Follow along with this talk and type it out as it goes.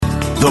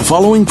The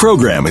following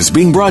program is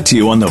being brought to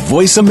you on the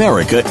Voice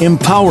America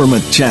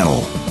Empowerment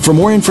Channel. For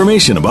more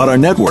information about our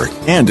network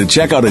and to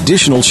check out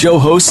additional show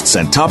hosts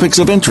and topics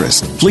of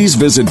interest, please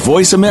visit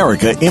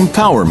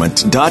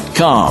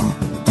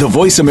voiceamericaempowerment.com. The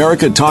Voice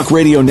America Talk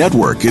Radio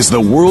Network is the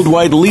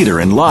worldwide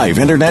leader in live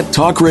Internet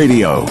talk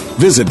radio.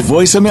 Visit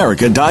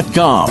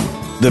voiceamerica.com.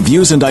 The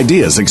views and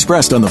ideas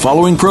expressed on the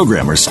following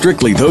program are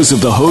strictly those of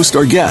the host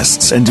or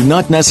guests and do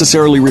not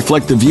necessarily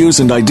reflect the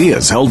views and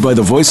ideas held by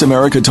the Voice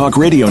America Talk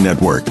Radio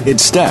Network,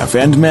 its staff,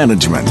 and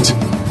management.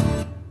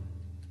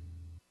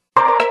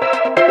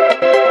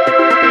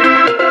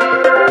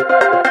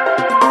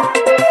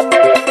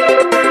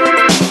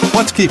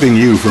 What's keeping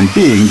you from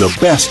being the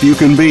best you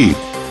can be?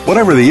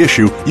 Whatever the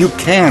issue, you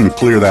can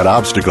clear that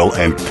obstacle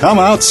and come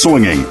out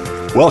swinging.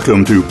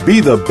 Welcome to Be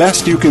the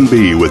Best You Can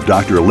Be with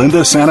Dr. Linda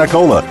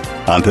Sanacola.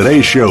 On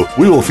today's show,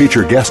 we will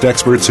feature guest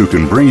experts who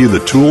can bring you the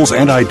tools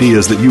and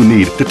ideas that you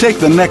need to take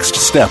the next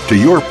step to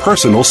your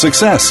personal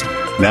success.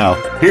 Now,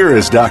 here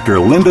is Dr.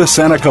 Linda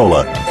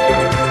Sanacola.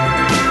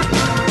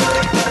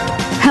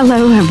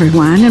 Hello,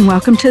 everyone, and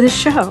welcome to the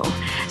show.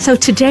 So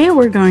today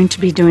we're going to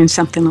be doing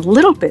something a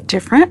little bit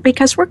different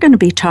because we're going to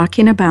be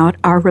talking about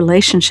our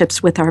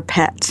relationships with our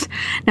pets.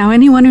 Now,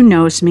 anyone who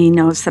knows me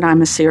knows that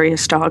I'm a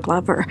serious dog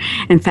lover.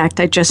 In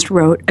fact, I just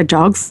wrote a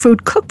dog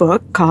food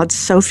cookbook called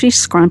Sophie's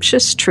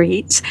Scrumptious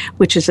Treats,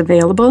 which is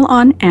available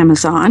on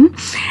Amazon.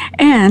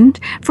 And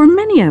for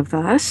many of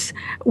us,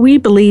 we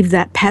believe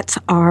that pets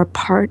are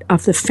part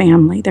of the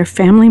family. They're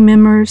family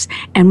members,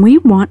 and we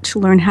want to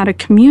learn how to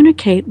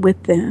communicate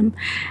with them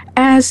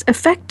as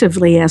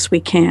effectively as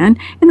we can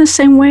in the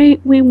same way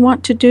we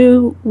want to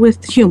do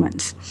with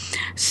humans.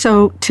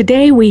 So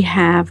today we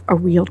have a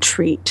real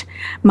treat.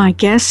 My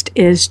guest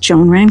is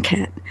Joan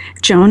Ranquet.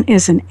 Joan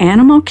is an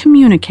animal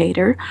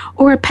communicator,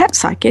 or a pet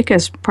psychic,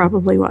 is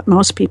probably what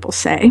most people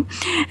say.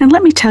 And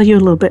let me tell you a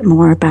little bit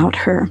more about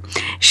her.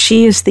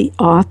 She is the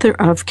author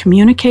of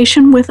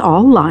Communication with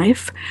All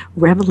Life,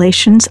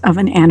 Revelations of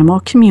an Animal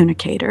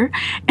Communicator,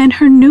 and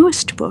her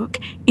newest book,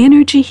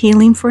 Energy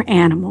Healing for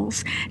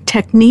Animals,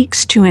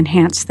 Techniques to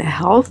Enhance the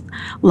Health,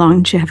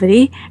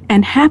 Longevity,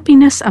 and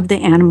Happiness of the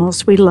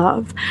Animals We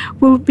Love,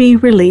 will be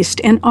released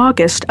in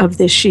August of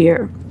this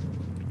year.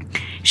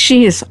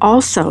 She is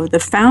also the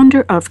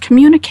founder of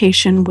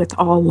Communication with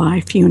All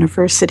Life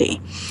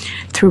University.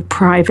 Through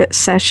private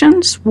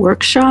sessions,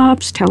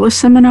 workshops,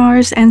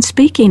 teleseminars, and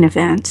speaking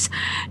events,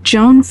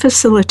 Joan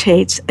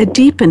facilitates a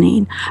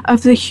deepening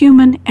of the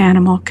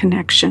human-animal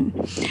connection.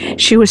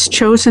 She was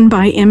chosen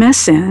by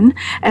MSN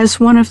as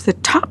one of the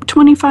top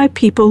 25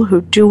 people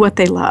who do what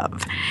they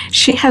love.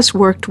 She has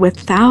worked with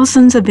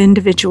thousands of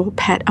individual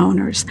pet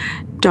owners,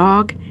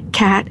 dog,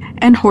 cat,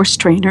 and horse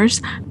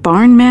trainers,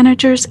 barn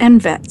managers,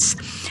 and vets.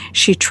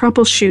 She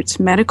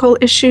troubleshoots medical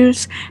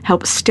issues,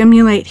 helps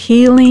stimulate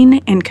healing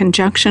in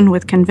conjunction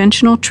with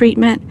conventional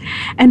treatment,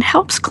 and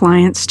helps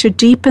clients to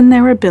deepen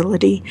their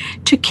ability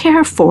to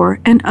care for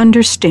and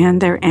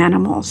understand their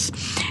animals.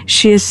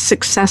 She is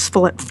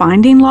successful at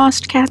finding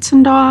lost cats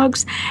and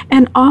dogs,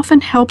 and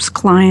often helps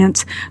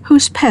clients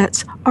whose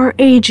pets are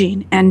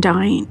aging and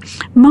dying.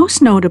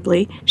 Most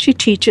notably, she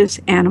teaches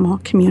animal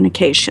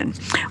communication.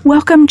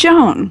 Welcome,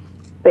 Joan.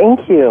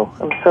 Thank you.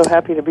 I'm so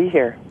happy to be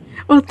here.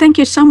 Well, thank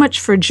you so much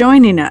for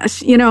joining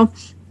us. You know,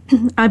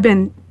 I've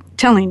been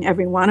telling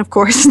everyone, of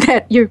course,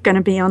 that you're going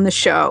to be on the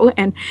show,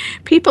 and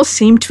people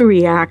seem to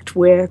react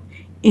with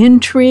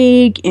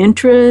intrigue,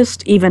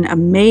 interest, even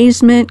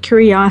amazement,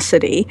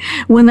 curiosity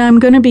when I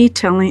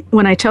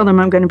tell them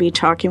I'm going to be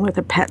talking with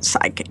a pet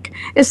psychic.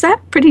 Is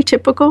that pretty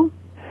typical?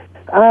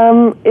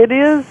 It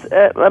is.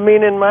 I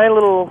mean, in my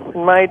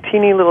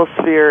teeny little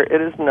sphere,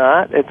 it is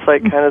not. It's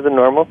like kind of the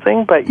normal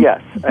thing. But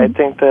yes, I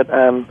think that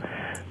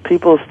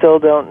people still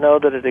don't know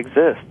that it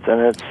exists, and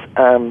it's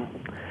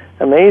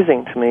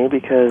amazing to me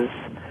because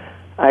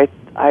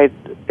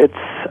it's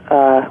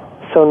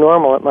so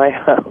normal at my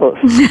house.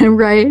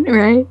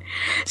 Right.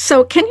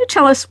 So, can you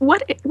tell us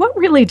what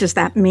really does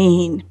that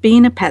mean,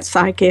 being a pet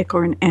psychic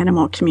or an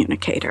animal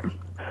communicator?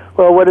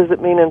 Well, what does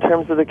it mean in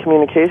terms of the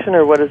communication,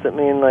 or what does it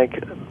mean,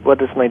 like, what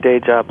does my day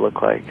job look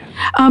like?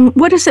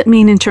 What does it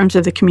mean in terms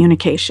of the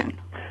communication?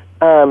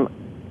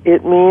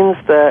 It means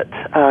that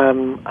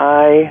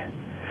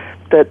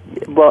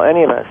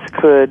any of us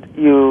could.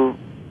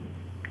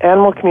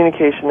 Animal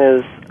communication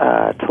is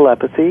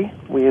telepathy.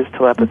 We use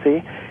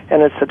telepathy,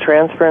 and it's the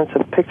transference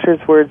of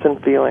pictures, words,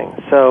 and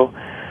feelings. So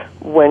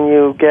when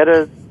you get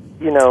a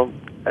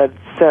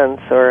sense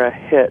or a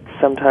hit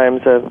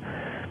sometimes of,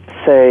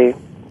 say,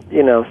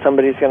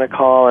 somebody's going to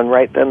call, and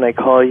right then they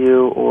call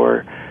you,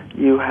 or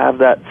you have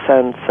that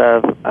sense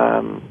of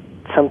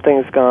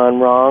something's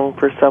gone wrong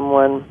for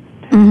someone,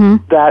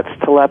 that's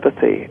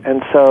telepathy.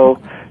 And so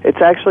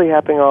it's actually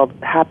happening all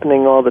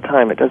the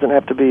time. It doesn't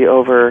have to be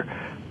over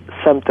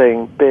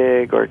something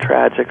big or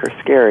tragic or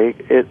scary.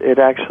 It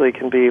actually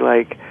can be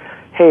like,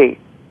 hey,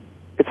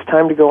 it's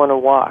time to go on a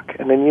walk,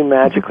 and then you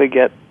magically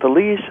get the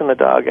leash, and the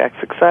dog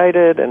acts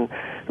excited and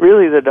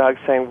really the dog's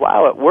saying,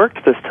 wow, it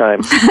worked this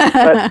time.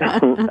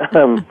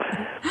 But,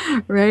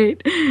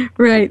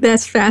 Right.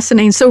 That's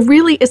fascinating. So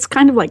really, it's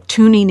kind of like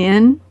tuning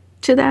in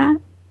to that,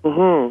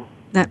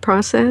 that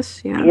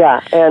process. Yeah.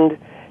 Yeah, and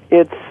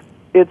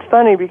it's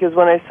funny because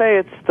when I say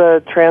it's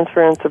the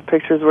transference of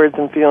pictures, words,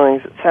 and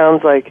feelings, it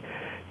sounds like,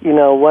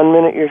 1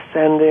 minute you're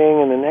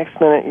sending and the next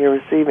minute you're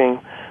receiving.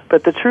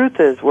 But the truth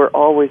is we're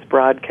always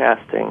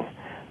broadcasting.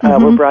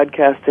 We're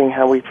broadcasting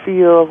how we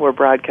feel. We're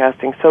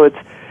broadcasting. So it's,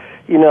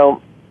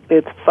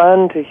 it's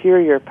fun to hear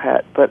your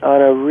pet, but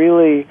on a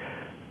really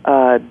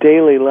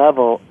daily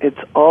level, it's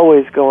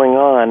always going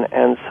on.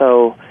 And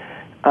so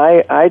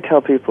I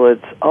tell people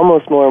it's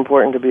almost more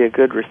important to be a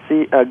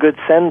good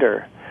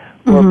sender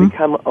or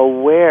become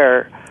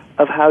aware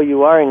of how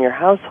you are in your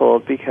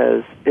household,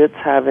 because it's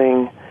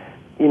having,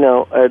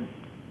 a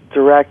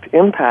direct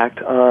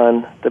impact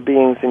on the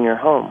beings in your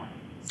home.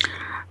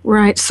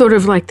 Right, sort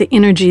of like the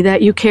energy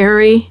that you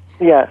carry.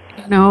 Yes.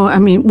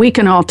 We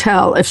can all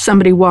tell if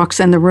somebody walks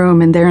in the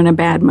room and they're in a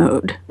bad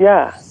mood.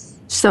 Yeah.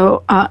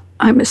 So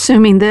I'm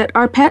assuming that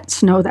our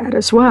pets know that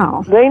as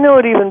well. They know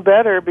it even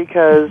better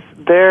because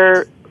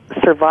their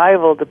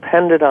survival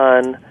depended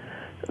on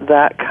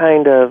that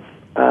kind of,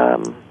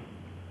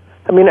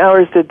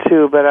 ours did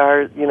too, but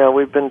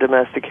we've been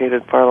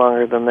domesticated far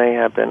longer than they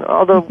have been.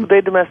 Although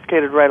they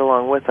domesticated right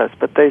along with us,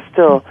 but they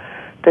still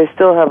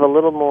have a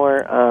little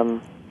more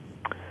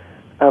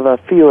of a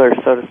feeler,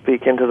 so to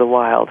speak, into the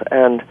wild.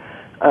 And,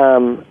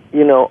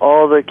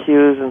 all the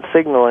cues and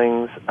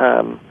signalings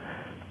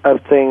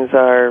of things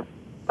are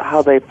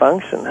how they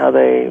function, how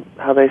they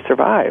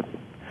survive.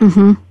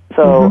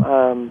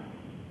 So,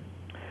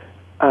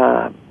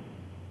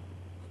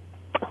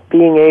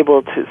 being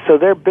able to, so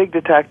they're big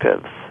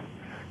detectives.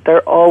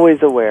 They're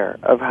always aware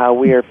of how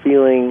we are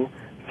feeling,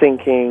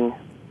 thinking,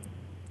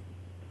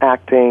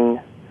 acting,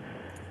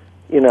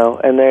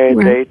 and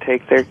they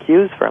take their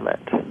cues from it.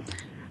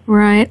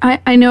 Right.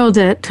 I know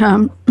that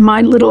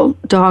my little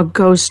dog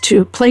goes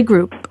to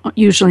playgroup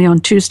usually on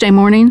Tuesday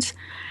mornings,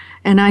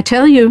 and I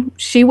tell you,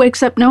 she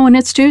wakes up knowing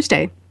it's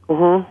Tuesday.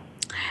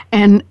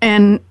 And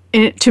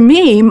to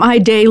me, my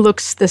day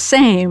looks the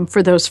same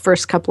for those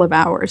first couple of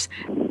hours,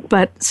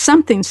 but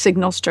something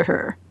signals to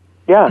her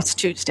it's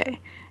Tuesday,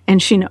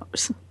 and she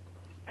knows.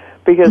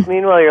 Because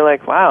meanwhile, you're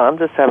like, wow, I'm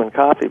just having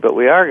coffee, but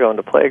we are going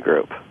to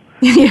playgroup.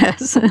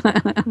 Yes.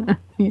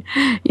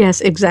 Yes,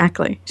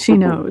 exactly. She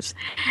knows.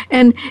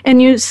 And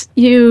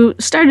you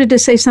started to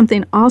say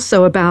something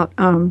also about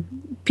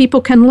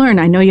people can learn.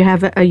 I know you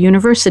have a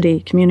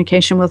university,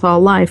 Communication with All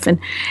Life,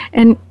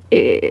 and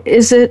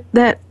is it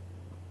that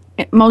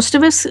most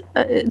of us,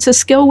 it's a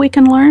skill we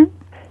can learn?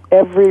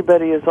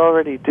 Everybody is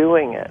already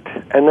doing it,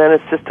 and then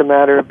it's just a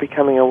matter of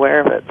becoming aware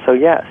of it. So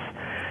yes,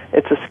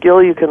 it's a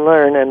skill you can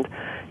learn, and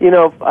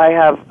I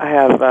have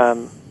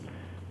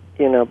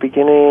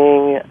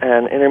beginning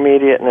and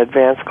intermediate and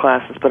advanced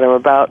classes, but I'm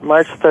about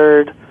March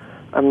 3rd,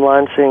 I'm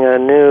launching a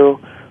new,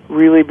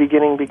 really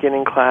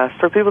beginning class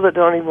for people that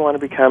don't even want to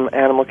become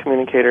animal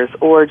communicators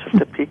or just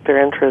to pique their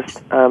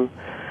interest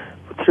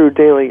through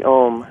Daily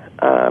Om.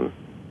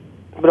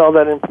 But all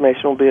that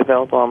information will be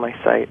available on my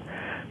site.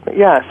 But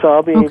so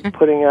I'll be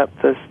putting up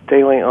this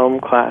Daily Om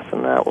class,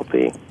 and that will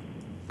be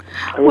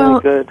a really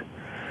good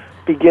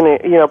beginning,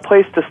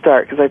 place to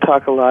start, because I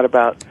talk a lot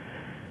about,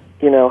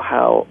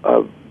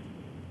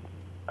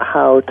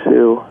 how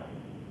to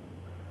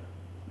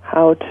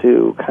how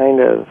to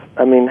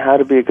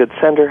be a good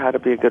sender, how to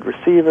be a good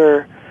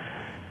receiver,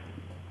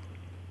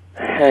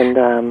 and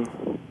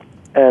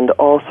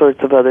all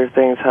sorts of other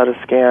things, how to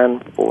scan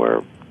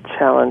for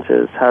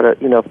challenges, how to,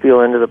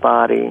 feel into the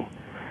body,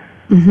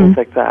 things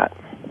like that.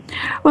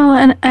 Well,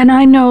 and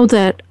I know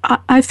that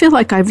I feel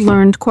like I've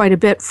learned quite a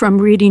bit from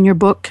reading your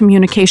book,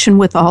 Communication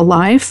with All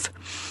Life,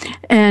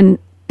 and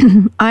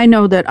I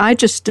know that I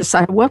just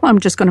decided, well, I'm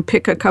just going to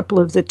pick a couple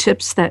of the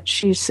tips that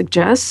she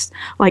suggests,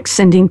 like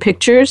sending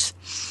pictures.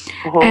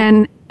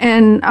 And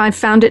I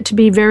found it to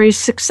be very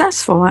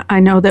successful.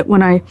 I know that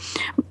when I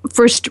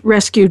first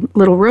rescued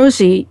little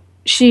Rosie,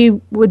 she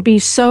would be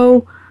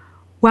so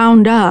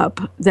wound up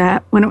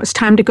that when it was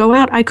time to go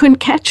out, I couldn't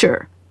catch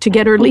her to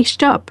get her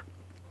leashed up.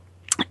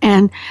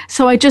 And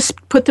so I just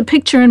put the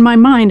picture in my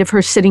mind of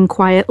her sitting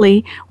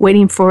quietly,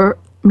 waiting for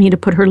me to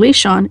put her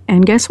leash on.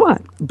 And guess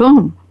what?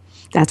 Boom.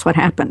 That's what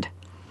happened.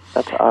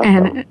 That's awesome.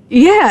 And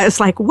it's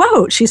like,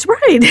 whoa, she's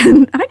right.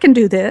 And I can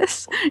do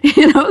this,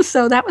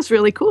 so that was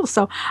really cool.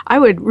 So I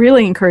would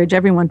really encourage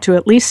everyone to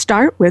at least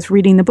start with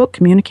reading the book,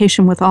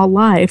 Communication with All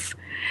Life.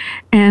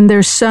 And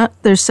there's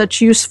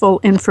such useful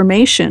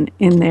information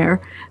in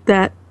there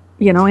that,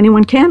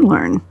 anyone can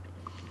learn.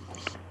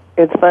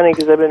 It's funny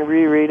because I've been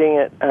rereading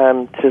it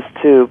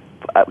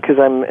because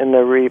I'm in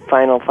the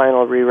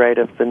final rewrite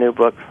of the new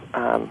book,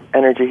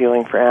 Energy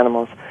Healing for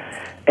Animals.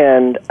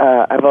 And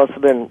I've also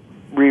been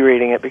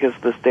rereading it because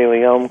of this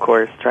Daily Om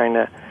course, trying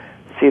to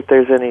see if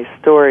there's any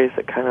stories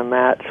that kind of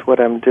match what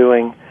I'm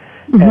doing.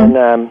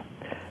 And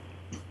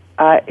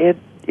it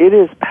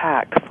is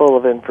packed full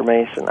of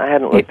information. I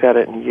hadn't looked at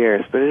it in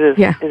years, but it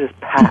is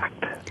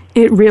packed.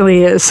 It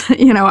really is.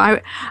 You know,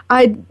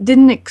 I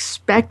didn't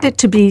expect it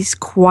to be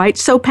quite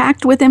so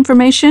packed with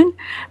information,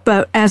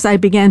 but as I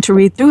began to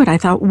read through it, I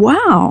thought,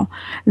 wow,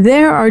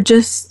 there are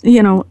just,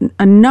 you know,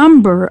 a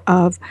number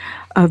of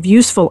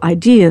useful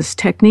ideas,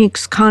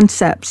 techniques,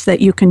 concepts that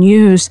you can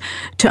use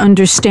to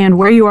understand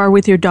where you are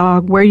with your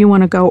dog, where you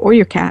want to go, or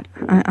your cat.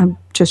 I'm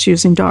just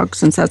using dogs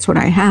since that's what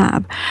I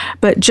have.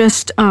 But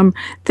just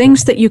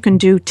things that you can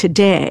do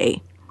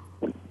today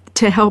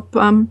to help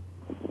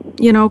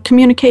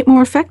communicate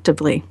more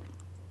effectively.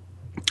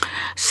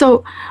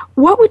 So,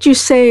 what would you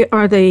say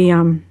are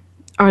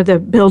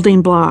the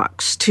building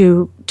blocks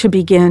to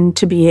begin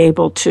to be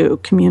able to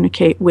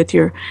communicate with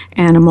your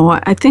animal?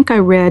 I think I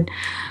read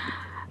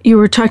you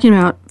were talking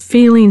about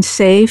feeling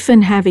safe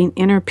and having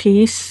inner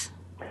peace.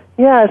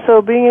 Yeah,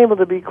 so being able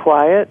to be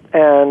quiet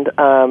and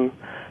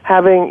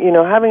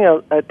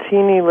having a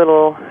teeny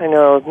little, I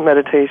know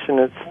meditation,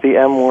 it's the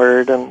M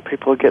word and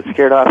people get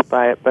scared off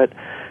by it, but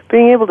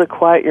being able to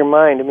quiet your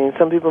mind. I mean,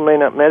 some people may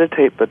not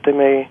meditate, but they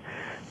may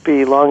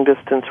be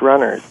long-distance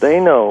runners. They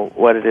know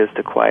what it is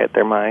to quiet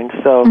their mind.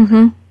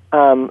 So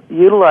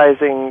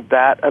utilizing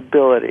that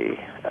ability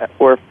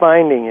or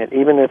finding it,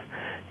 even if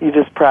you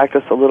just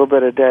practice a little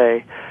bit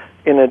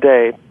in a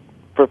day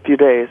for a few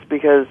days,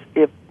 because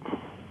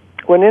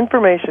when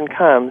information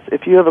comes,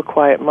 if you have a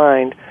quiet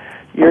mind,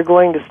 you're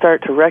going to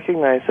start to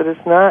recognize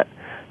that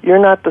you're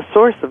not the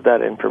source of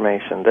that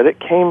information, that it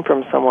came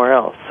from somewhere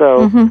else.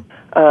 So,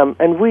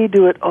 and we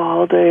do it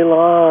all day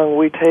long.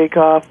 We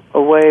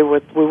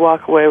we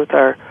walk away with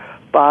our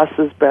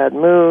boss's bad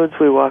moods.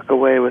 We walk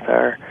away with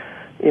our,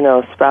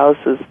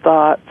 spouse's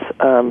thoughts.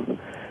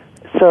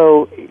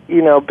 So,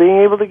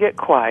 being able to get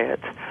quiet,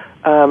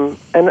 and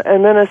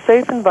then a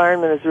safe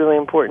environment is really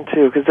important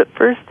too, because at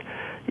first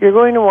you're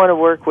going to want to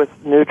work with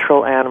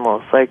neutral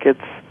animals. Like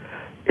it's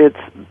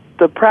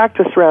the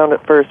practice round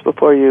at first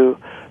before you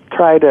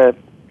try to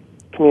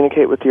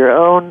communicate with your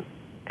own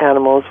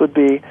animals would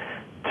be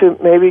to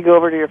maybe go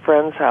over to your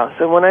friend's house.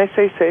 And when I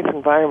say safe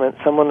environment,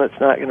 someone that's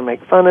not going to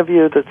make fun of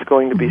you, that's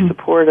going to be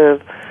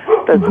supportive,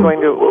 that's going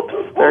to, whoops,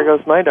 there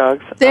goes my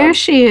dog. There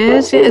she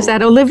is. Is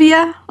that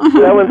Olivia?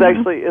 That one's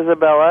actually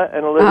Isabella,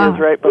 and Olivia's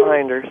right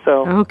behind her.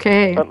 So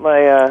okay. But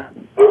my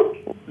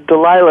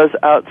Delilah's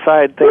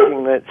outside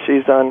thinking that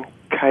she's on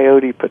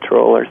coyote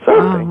patrol or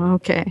something. Oh,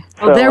 okay.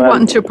 Well, they're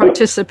wanting to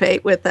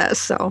participate with us,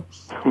 so.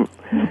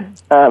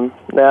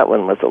 That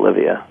one was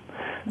Olivia.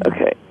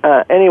 Okay.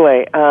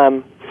 Anyway,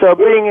 so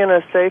being in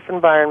a safe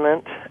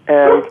environment,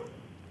 and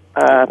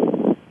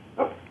I'll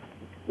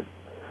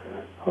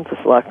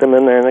just lock them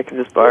in there and they can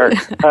just bark.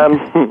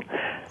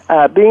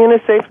 Being in a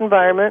safe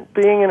environment,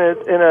 being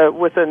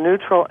with a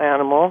neutral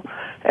animal,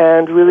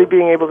 and really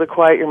being able to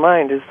quiet your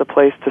mind is the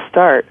place to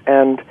start.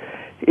 And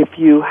if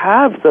you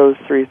have those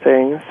three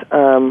things,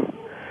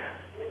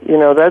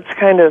 that's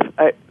kind of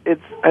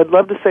I'd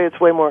love to say it's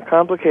way more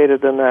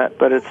complicated than that,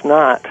 but it's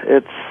not.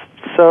 It's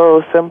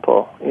so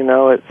simple.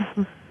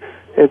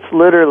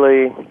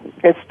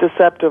 It's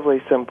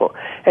deceptively simple.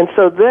 And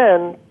so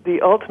then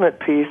the ultimate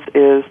piece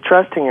is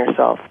trusting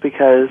yourself,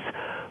 because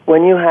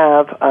when you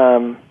have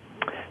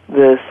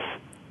this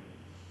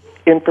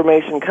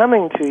information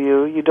coming to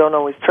you, you don't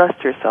always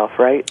trust yourself,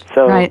 right?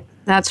 So right,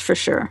 that's for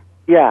sure.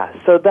 Yeah,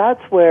 so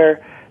that's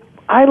where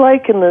I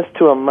liken this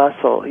to a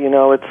muscle.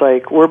 It's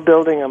like we're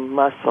building a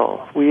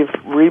muscle. We're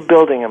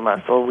rebuilding a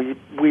muscle. We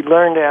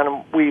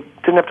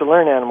didn't have to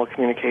learn animal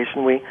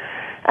communication. We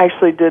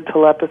actually did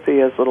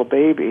telepathy as little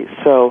babies.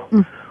 So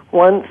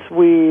once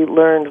we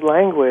learned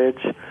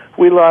language,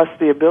 we lost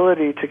the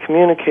ability to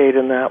communicate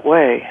in that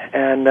way.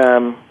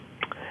 And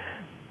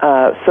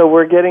so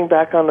we're getting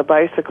back on the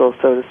bicycle,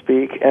 so to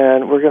speak,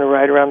 and we're going to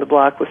ride around the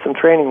block with some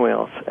training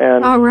wheels.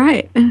 And all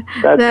right.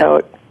 That's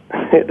how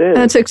it is.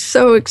 That's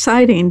so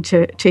exciting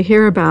to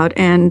hear about.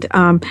 And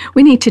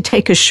we need to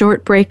take a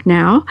short break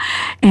now,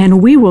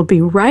 and we will be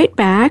right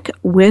back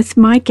with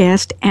my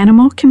guest,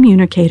 animal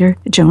communicator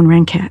Joan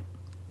Ranquet.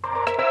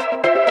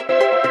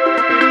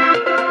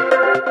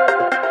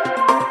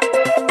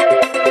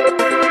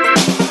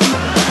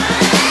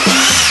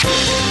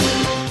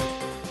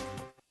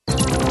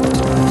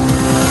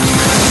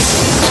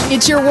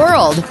 It's your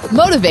world.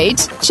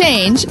 Motivate,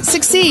 change,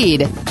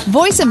 succeed.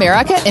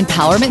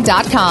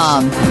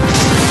 VoiceAmericaEmpowerment.com.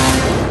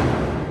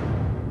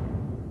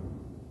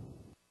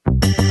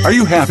 Are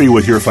you happy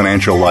with your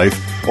financial life?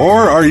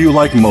 Or are you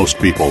like most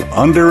people,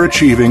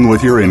 underachieving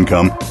with your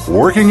income,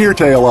 working your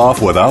tail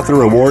off without the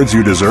rewards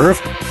you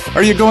deserve?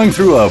 Are you going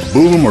through a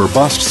boom or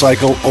bust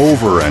cycle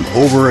over and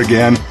over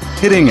again,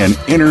 hitting an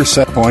inner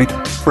set point?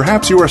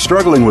 Perhaps you are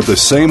struggling with the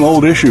same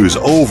old issues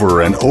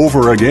over and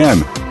over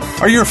again.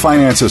 Are your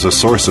finances a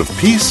source of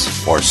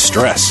peace or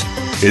stress?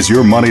 Is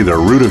your money the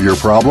root of your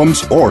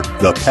problems or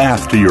the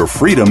path to your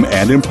freedom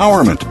and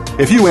empowerment?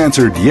 If you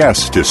answered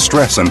yes to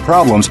stress and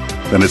problems,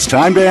 then it's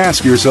time to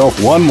ask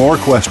yourself one more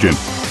question.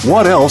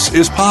 What else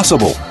is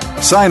possible?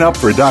 Sign up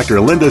for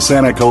Dr. Linda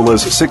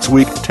Sanacola's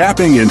 6-week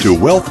Tapping into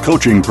Wealth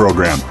coaching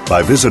program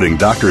by visiting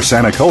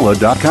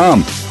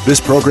drsanacola.com. This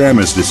program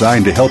is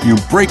designed to help you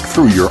break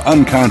through your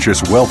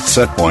unconscious wealth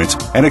set points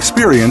and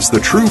experience the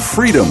true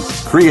freedom,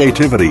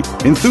 creativity,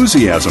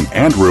 enthusiasm,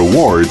 and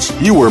rewards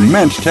you were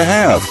meant to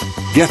have.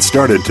 Get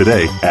started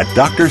today at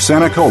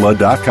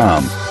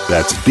drsanacola.com.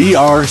 That's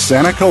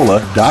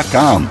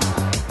drsanacola.com.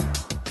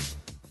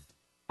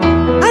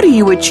 How do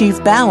you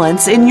achieve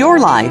balance in your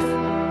life?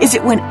 Is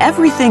it when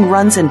everything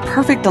runs in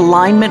perfect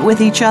alignment with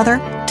each other?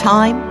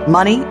 Time,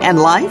 money, and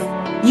life?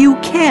 You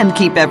can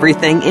keep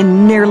everything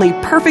in nearly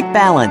perfect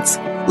balance.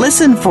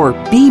 Listen for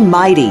Be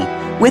Mighty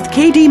with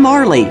K.D.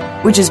 Marley,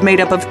 which is made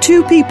up of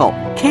two people,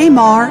 K.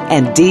 Mar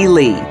and D.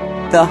 Lee.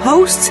 The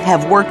hosts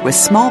have worked with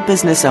small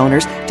business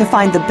owners to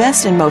find the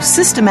best and most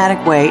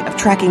systematic way of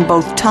tracking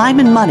both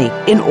time and money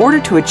in order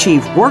to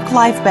achieve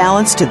work-life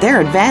balance to their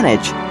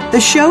advantage.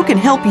 The show can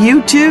help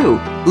you, too.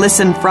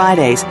 Listen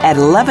Fridays at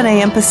 11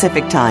 a.m.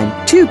 Pacific Time,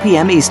 2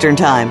 p.m. Eastern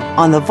Time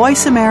on the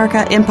Voice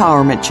America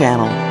Empowerment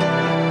Channel.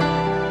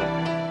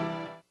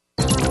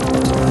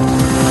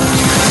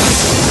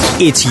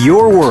 It's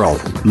your world.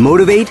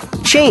 Motivate,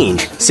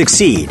 change,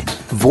 succeed.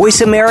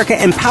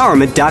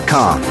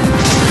 VoiceAmericaEmpowerment.com.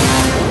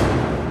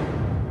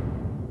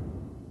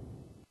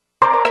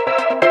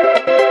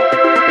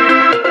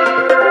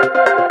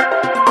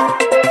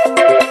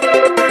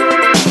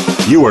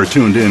 You are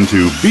tuned in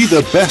to Be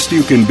the Best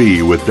You Can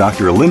Be with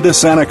Dr. Linda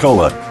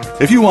Sanacola.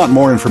 If you want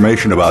more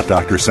information about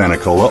Dr.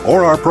 Sanacola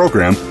or our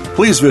program,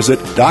 please visit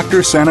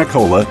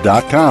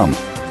drsanacola.com.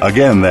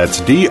 Again,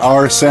 that's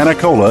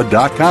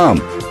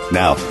drsanacola.com.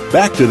 Now,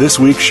 back to this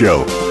week's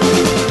show.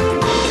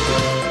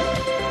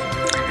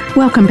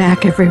 Welcome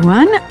back,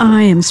 everyone.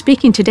 I am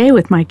speaking today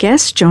with my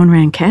guest, Joan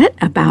Ranquet,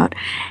 about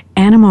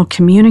animal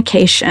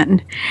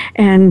communication.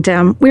 And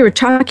we were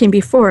talking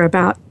before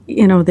about,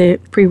 the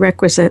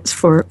prerequisites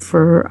for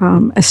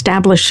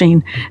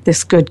establishing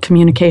this good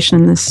communication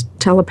in this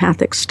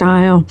telepathic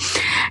style.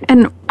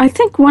 And I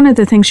think one of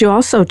the things you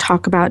also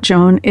talk about,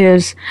 Joan,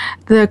 is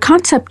the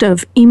concept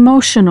of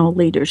emotional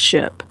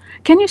leadership.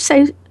 Can you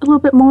say a little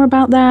bit more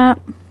about that?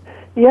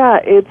 Yeah,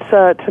 it's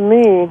to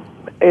me,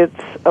 it's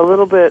a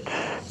little bit.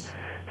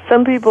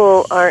 Some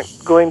people aren't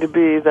going to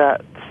be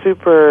that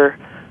super,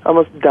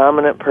 almost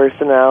dominant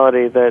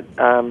personality that,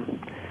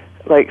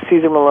 like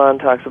Cesar Millan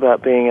talks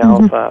about being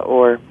alpha,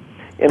 or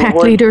in pack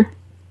leader.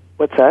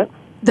 What's that?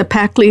 The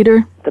pack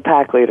leader. The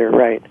pack leader,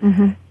 right?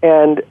 Mm-hmm.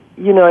 And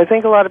I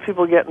think a lot of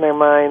people get in their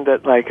mind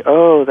that, like,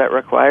 oh, that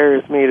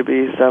requires me to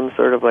be some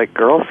sort of like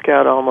Girl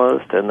Scout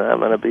almost, and I'm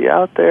going to be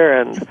out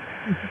there and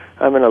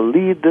I'm going to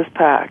lead this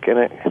pack,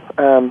 and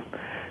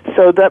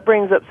so that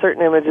brings up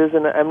certain images,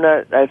 and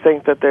I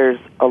think that there's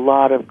a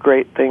lot of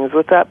great things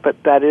with that,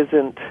 but that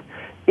isn't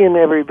in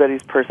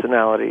everybody's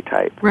personality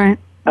type. Right.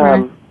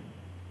 And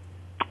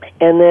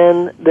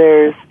then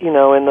there's, in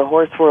the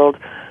horse world,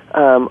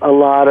 a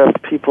lot of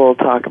people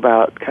talk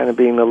about kind of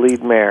being the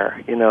lead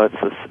mare.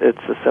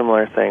 It's a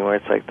similar thing where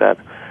it's like that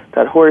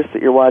horse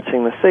that you're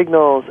watching the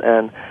signals,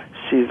 and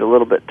she's a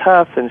little bit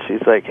tough, and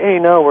she's like, hey,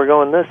 no, we're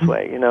going this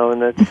way, and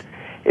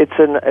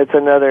it's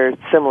another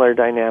similar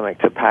dynamic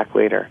to pack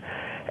leader.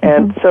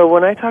 And so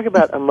when I talk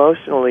about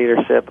emotional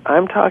leadership,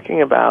 I'm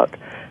talking about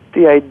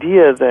the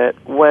idea that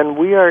when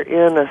we are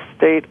in a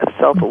state of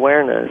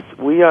self-awareness,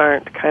 we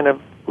aren't kind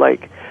of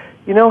like,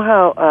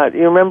 how,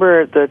 you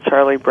remember the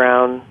Charlie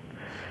Brown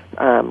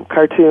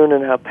cartoon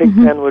and how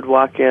Pigpen would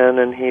walk in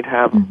and he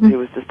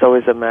was just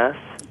always a mess?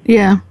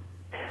 Yeah.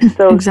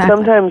 So exactly.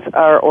 Sometimes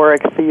our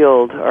auric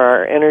field or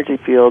our energy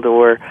field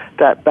or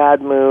that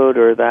bad mood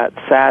or that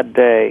sad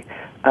day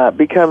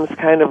becomes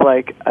kind of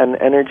like an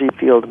energy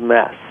field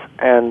mess.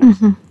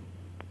 And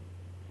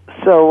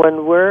so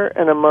when we're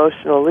an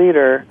emotional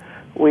leader,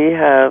 we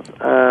have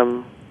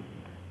an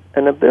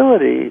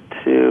ability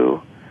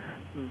to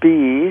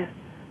be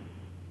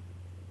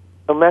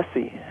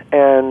messy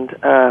and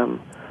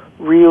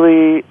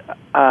really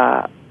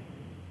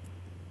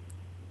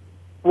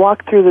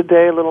walk through the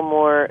day a little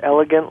more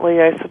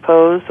elegantly, I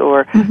suppose,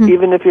 or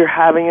even if you're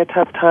having a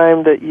tough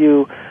time, that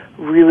you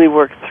really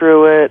work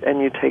through it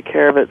and you take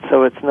care of it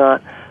so it's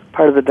not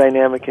part of the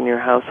dynamic in your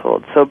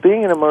household. So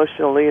being an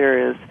emotional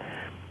leader is,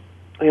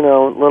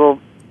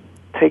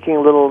 taking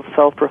a little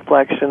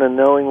self-reflection and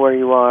knowing where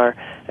you are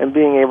and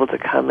being able to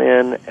come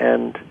in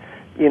and,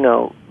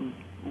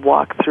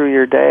 walk through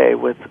your day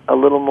with a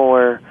little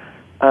more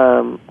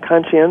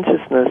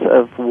conscientiousness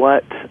of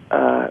what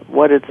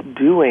it's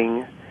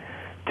doing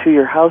to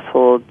your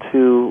household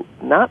to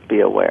not be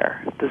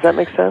aware. Does that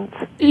make sense?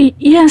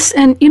 Yes,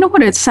 and you know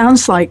what it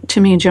sounds like to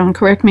me, Joan,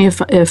 correct me if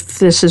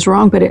this is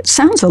wrong, but it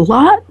sounds a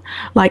lot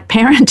like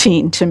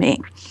parenting to me.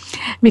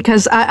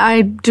 Because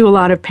I do a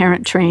lot of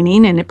parent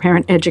training and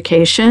parent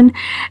education,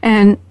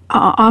 and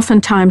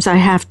oftentimes I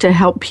have to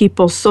help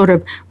people sort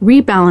of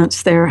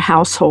rebalance their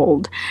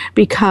household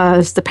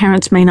because the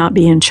parents may not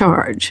be in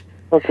charge.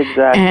 That's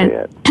exactly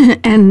it.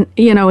 And,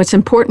 it's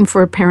important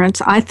for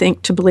parents, I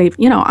think, to believe,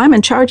 I'm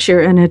in charge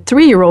here, and a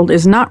 3-year-old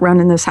is not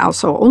running this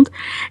household,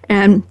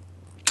 and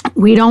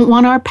we don't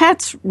want our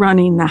pets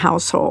running the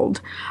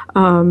household.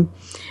 And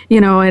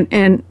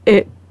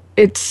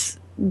it's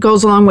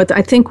goes along with,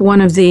 I think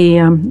one of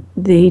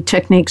the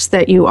techniques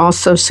that you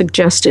also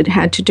suggested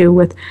had to do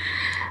with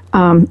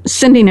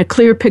sending a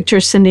clear picture,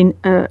 sending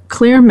a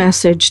clear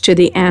message to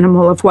the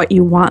animal of what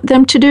you want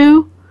them to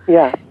do.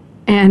 Yeah.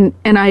 And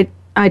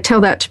I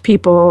tell that to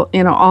people,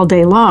 all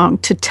day long,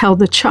 to tell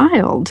the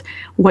child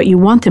what you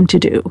want them to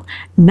do,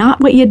 not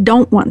what you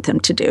don't want them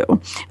to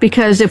do.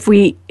 Because if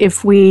we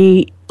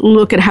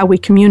look at how we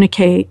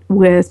communicate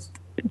with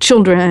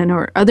children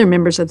or other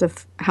members of the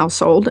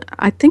household,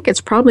 I think it's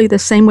probably the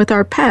same with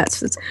our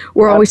pets.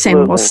 We're always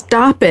saying, well,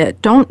 stop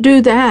it, don't do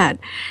that.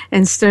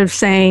 Instead of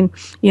saying,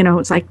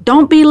 it's like,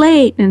 don't be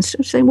late. Instead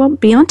of saying, well,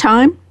 be on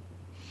time.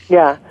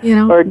 Yeah,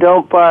 or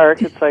don't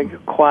bark. It's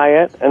like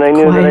quiet. And I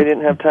knew that I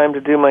didn't have time to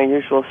do my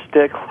usual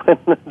shtick when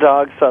the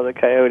dog saw the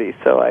coyote,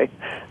 so I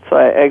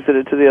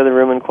exited to the other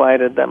room and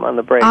quieted them on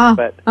the break.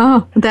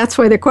 That's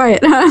why they're quiet.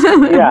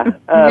 Yeah.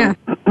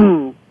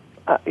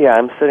 Yeah,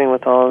 I'm sitting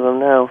with all of them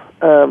now.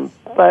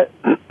 But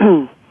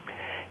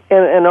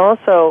and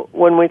also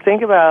when we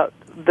think about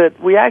that,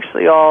 we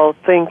actually all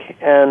think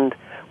and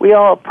we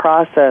all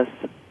process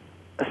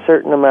a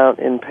certain amount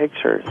in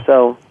pictures.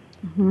 So.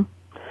 Mm-hmm.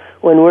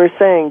 When we're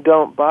saying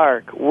don't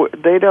bark,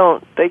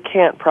 they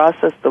can't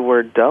process the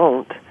word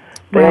don't.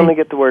 They only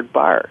get the word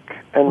bark.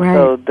 And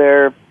so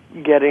they're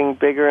getting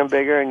bigger and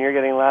bigger, and you're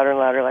getting louder and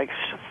louder, like,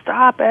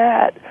 stop it.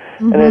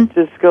 Mm-hmm. And it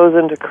just goes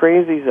into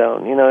crazy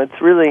zone.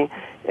 It's really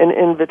an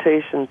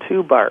invitation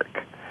to bark.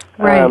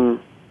 Right.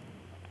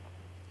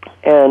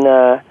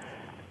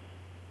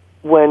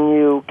 When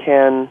you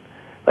can,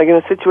 like in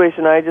a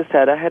situation I just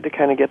had, I had to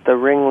kind of get the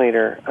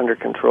ringleader under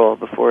control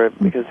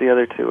because the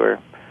other two were,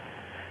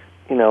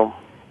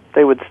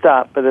 they would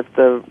stop. But if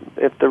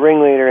the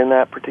ringleader in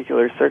that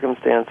particular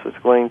circumstance was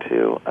going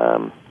to,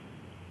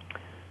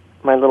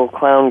 my little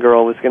clown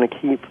girl was going to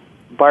keep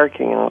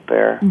barking out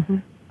there. Mm-hmm.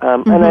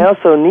 And I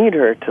also need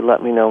her to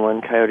let me know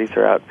when coyotes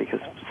are out, because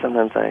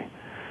sometimes I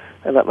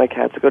let my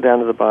cats go down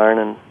to the barn,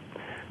 and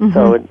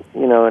so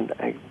and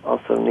I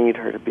also need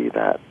her to be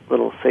that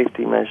little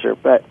safety measure.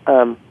 But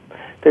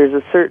there's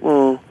a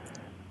certain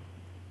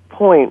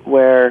point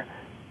where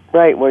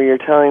you're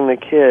telling the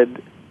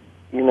kid,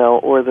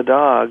 or the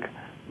dog,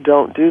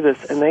 don't do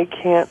this, and they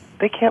can't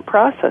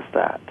process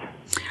that.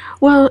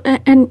 Well,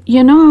 and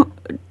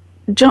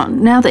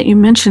John, now that you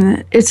mention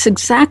it, it's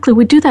exactly,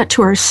 we do that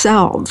to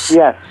ourselves.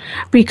 Yes.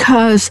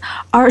 Because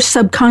our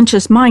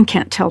subconscious mind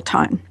can't tell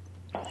time.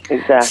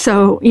 Exactly.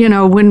 So,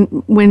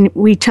 when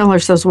we tell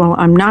ourselves, well,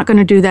 I'm not going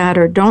to do that,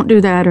 or don't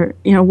do that, or,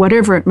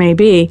 whatever it may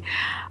be,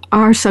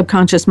 our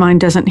subconscious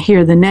mind doesn't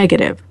hear the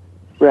negative.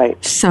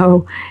 Right.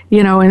 So,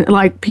 and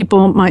like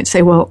people might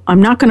say, well,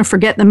 I'm not going to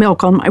forget the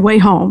milk on my way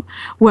home.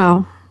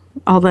 Well,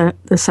 all the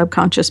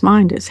subconscious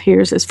mind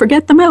hears is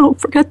forget the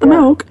milk,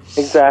 milk.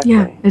 Exactly.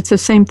 Yeah, it's the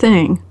same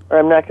thing. Or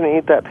I'm not going to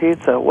eat that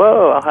pizza.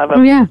 Whoa, I'll have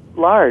a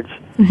large.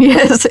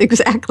 Yes,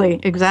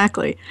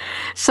 exactly.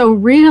 So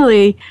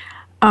really,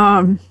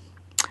 our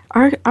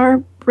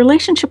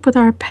relationship with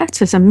our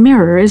pets is a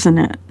mirror, isn't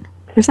it?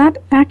 Is that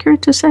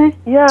accurate to say?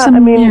 Yeah,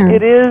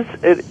 it is.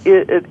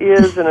 It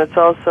is, and it's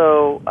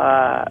also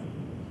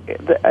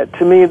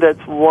to me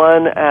that's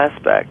one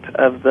aspect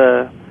of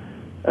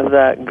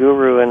that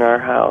guru in our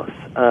house.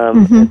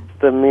 It's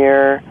the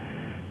mirror.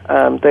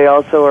 They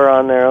also are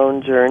on their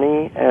own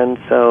journey, and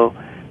so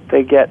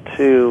they get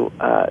to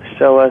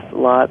show us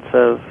lots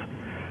of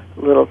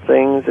little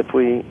things if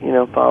we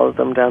follow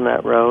them down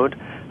that road.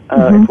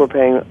 If we're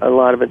paying a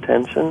lot of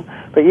attention.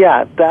 But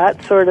yeah,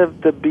 that sort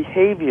of the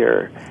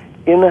behavior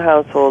in the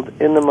household,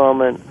 in the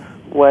moment,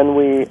 when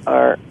we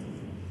are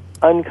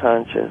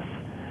unconscious,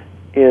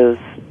 is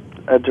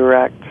a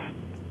direct,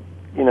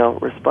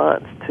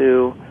 response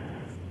to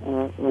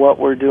what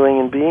we're doing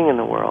and being in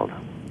the world.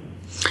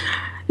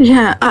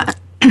 Yeah,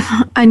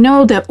 I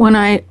know that when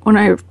I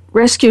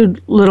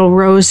rescued little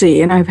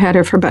Rosie, and I've had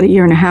her for about 1.5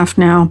 years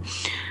now,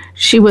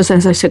 she was,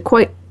 as I said,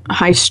 quite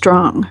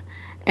high-strung.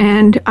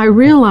 And I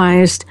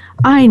realized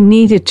I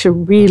needed to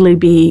really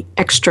be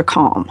extra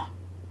calm.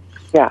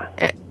 Yeah.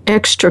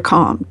 Extra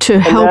calm to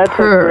help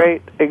her. That's a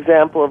great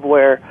example of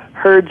where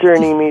her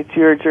journey meets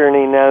your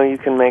journey. Now you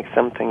can make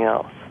something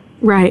else.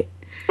 Right.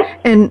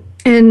 And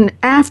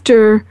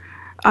after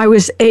I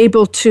was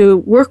able to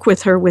work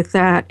with her with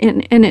that,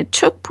 and it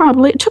took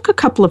a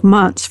couple of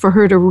months for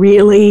her to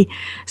really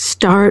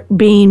start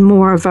being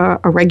more of a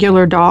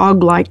regular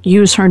dog, like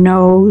use her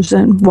nose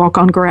and walk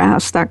on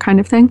grass, that kind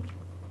of thing.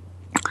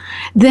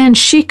 Then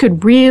she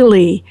could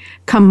really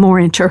come more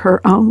into her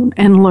own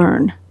and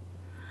learn.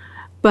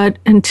 But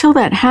until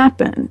that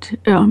happened,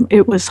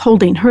 it was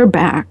holding her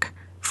back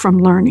from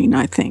learning,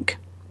 I think.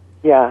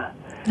 Yeah.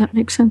 Does that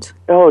make sense?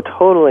 Oh,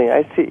 totally.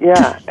 I see.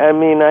 Yeah. I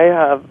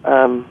have,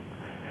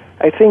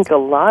 I think a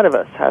lot of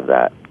us have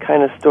that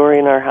kind of story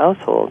in our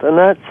household. And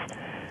that's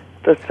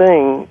the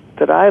thing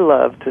that I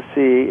love to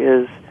see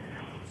is,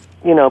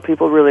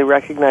 people really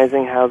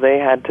recognizing how they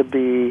had to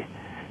be,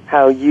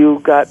 how you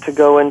got to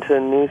go into a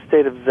new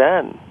state of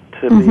Zen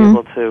to be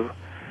able to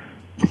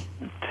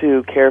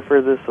care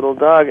for this little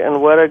dog.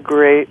 And what a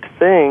great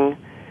thing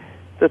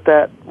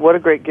what a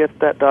great gift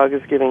that dog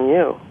is giving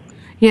you.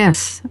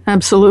 Yes,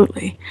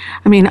 absolutely.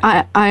 I mean,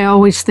 I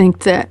always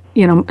think that,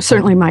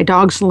 certainly my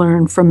dogs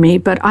learn from me,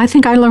 but I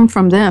think I learn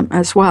from them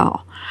as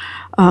well.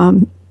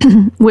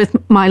 With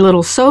my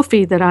little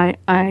Sophie that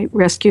I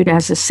rescued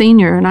as a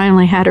senior, and I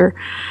only had her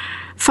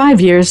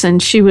 5 years,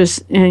 and she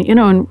was,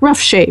 in rough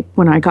shape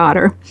when I got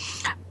her.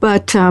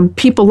 But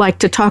people like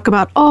to talk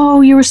about,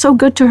 oh, you were so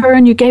good to her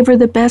and you gave her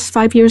the best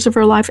 5 years of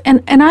her life.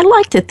 And I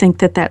like to think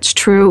that that's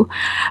true.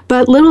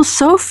 But little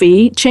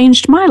Sophie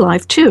changed my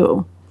life,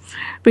 too.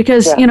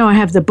 Because, I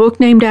have the book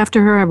named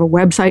after her. I have a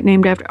website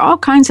named after her, all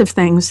kinds of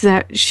things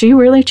that she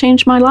really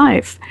changed my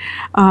life.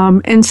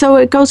 And so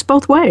it goes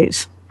both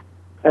ways.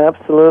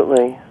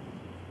 Absolutely.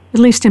 At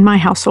least in my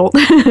household.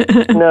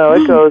 No,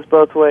 it goes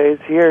both ways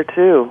here,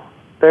 too.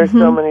 There's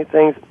so many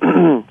things.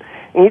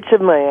 Each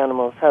of my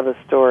animals have a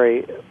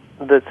story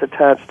that's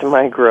attached to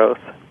my growth.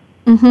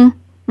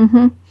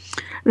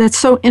 That's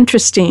so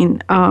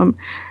interesting.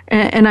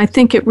 And I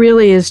think it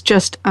really is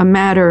just a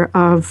matter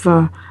of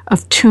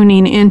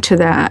tuning into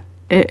that,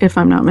 if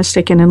I'm not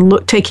mistaken,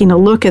 and taking a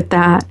look at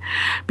that,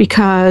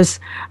 because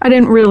I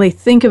didn't really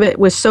think of it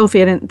with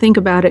Sophie. I didn't think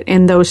about it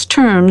in those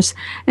terms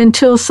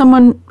until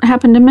someone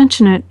happened to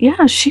mention it.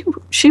 Yeah,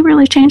 she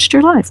really changed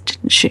her life,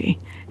 didn't she?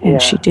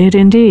 And she did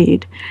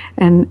indeed.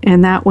 And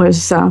that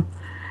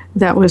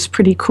was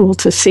pretty cool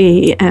to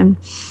see. And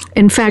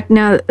in fact,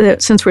 now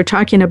that since we're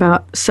talking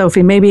about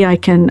Sophie, maybe I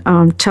can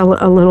tell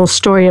a little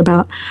story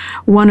about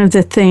one of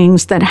the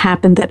things that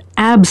happened that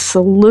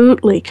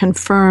absolutely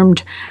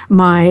confirmed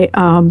my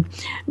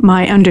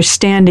my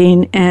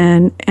understanding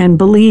and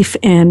belief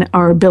in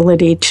our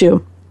ability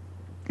to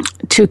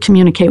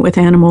communicate with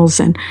animals.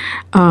 And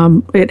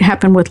it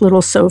happened with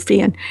little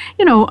Sophie. And,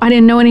 I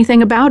didn't know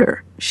anything about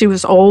her. She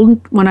was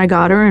old when I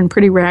got her and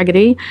pretty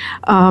raggedy,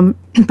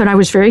 but I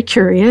was very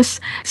curious.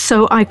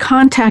 So I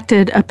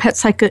contacted a pet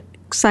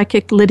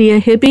psychic,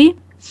 Lydia Hibby,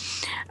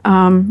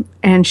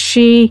 and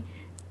she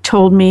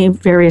told me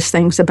various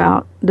things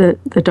about the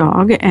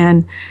dog.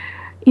 And,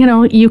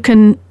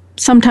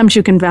 sometimes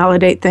you can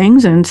validate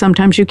things and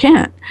sometimes you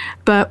can't.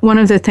 But one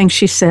of the things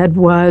she said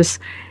was,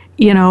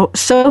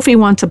 Sophie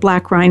wants a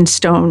black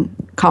rhinestone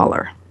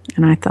collar.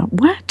 And I thought,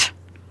 what?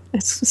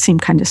 It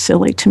seemed kind of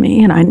silly to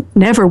me, and I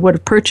never would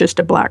have purchased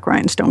a black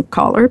rhinestone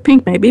collar.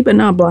 Pink maybe, but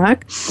not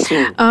black.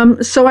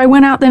 So I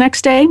went out the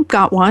next day,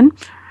 got one.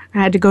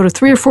 I had to go to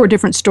 3 or 4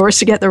 different stores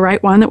to get the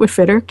right one that would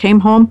fit her. Came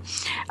home,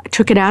 I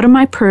took it out of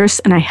my purse,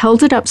 and I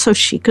held it up so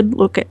she could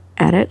look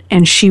at it,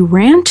 and she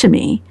ran to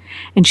me,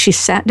 and she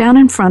sat down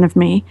in front of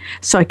me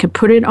so I could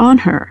put it on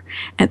her.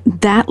 And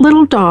that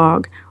little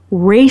dog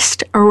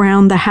raced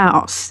around the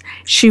house.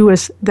 She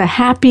was the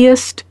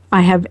happiest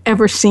I have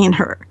ever seen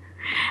her.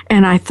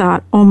 And I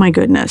thought, oh my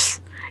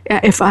goodness,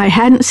 if I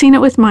hadn't seen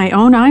it with my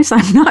own eyes,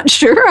 I'm not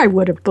sure I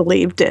would have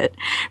believed it,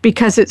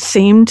 because it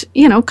seemed,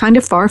 kind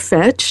of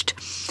far-fetched.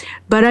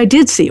 But I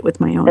did see it with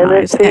my own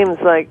eyes. And it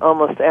seems like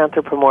almost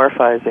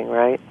anthropomorphizing,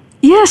 right?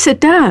 Yes, it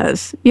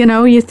does.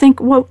 You think,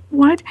 well,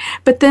 what?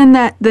 But then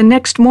the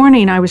next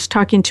morning I was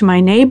talking to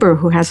my neighbor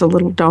who has a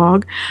little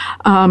dog,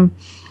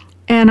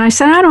 and I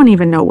said, I don't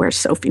even know where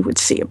Sophie would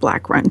see a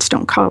black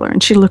rhinestone collar.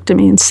 And she looked at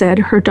me and said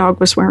her dog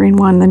was wearing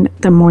one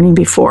the morning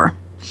before.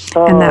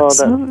 Oh, and that's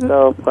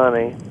so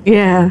funny.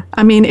 Yeah.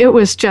 I mean, it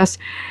was just,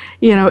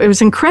 it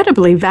was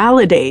incredibly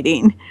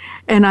validating.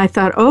 And I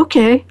thought,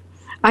 okay,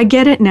 I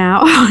get it now.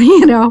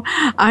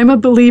 I'm a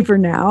believer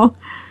now.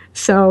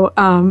 So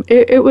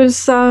it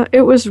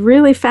was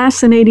really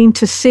fascinating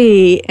to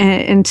see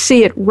and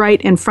see it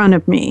right in front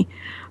of me.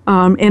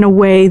 In a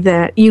way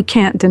that you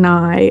can't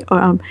deny.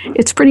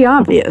 It's pretty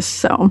obvious.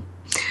 So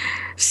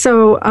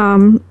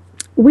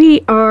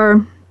we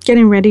are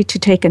getting ready to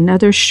take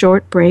another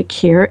short break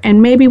here,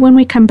 and maybe when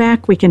we come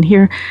back, we can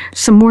hear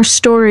some more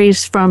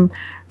stories from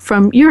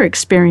your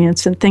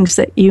experience and things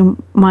that you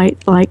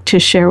might like to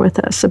share with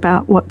us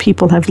about what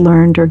people have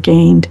learned or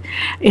gained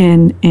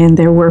in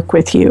their work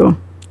with you.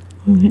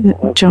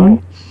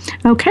 Joan?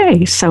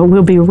 Okay, so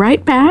we'll be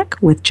right back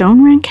with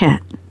Joan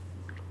Ranquette.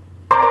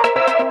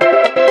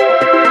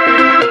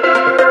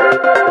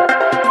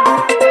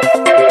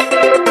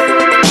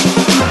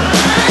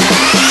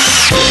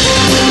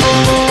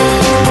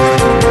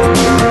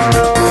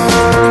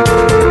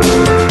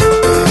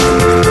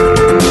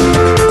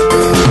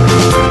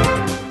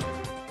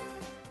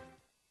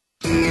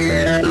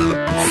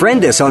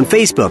 Friend us on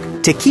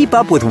Facebook to keep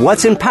up with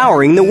what's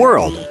empowering the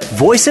world.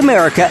 Voice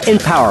America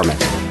Empowerment.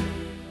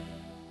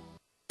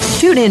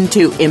 Tune in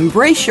to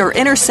Embrace Your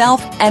Inner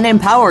Self and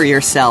Empower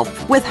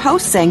Yourself with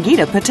host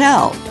Sangeeta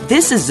Patel.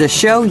 This is the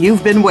show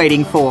you've been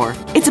waiting for.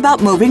 It's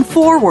about moving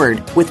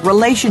forward with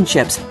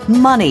relationships,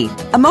 money,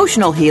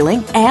 emotional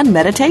healing, and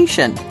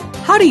meditation.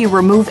 How do you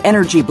remove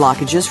energy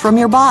blockages from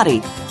your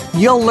body?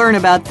 You'll learn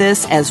about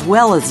this as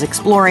well as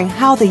exploring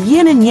how the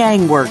yin and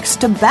yang works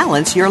to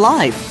balance your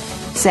life.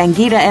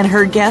 Sangeeta and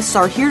her guests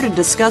are here to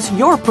discuss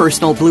your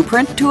personal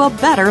blueprint to a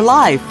better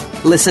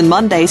life. Listen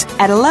Mondays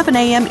at 11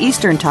 a.m.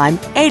 Eastern Time,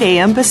 8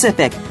 a.m.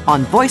 Pacific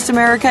on Voice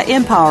America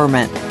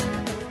Empowerment.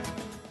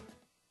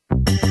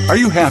 Are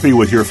you happy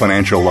with your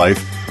financial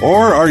life?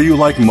 Or are you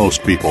like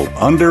most people,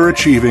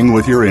 underachieving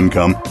with your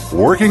income,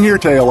 working your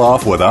tail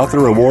off without the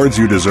rewards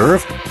you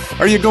deserve?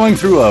 Are you going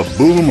through a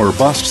boom or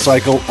bust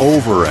cycle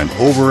over and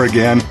over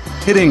again,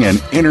 hitting an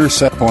inner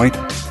set point?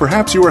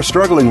 Perhaps you are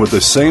struggling with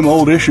the same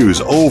old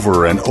issues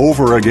over and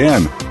over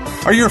again.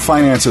 Are your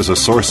finances a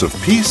source of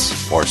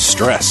peace or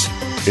stress?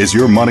 Is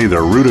your money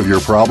the root of your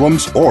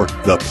problems or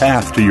the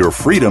path to your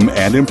freedom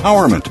and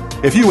empowerment?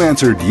 If you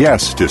answered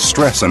yes to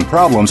stress and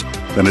problems,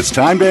 then it's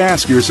time to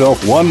ask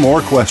yourself one more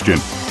question.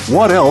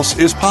 What else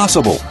is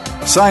possible?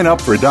 Sign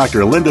up for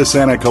Dr. Linda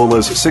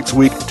Sanacola's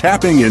 6-week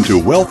Tapping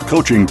into Wealth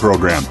coaching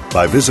program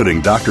by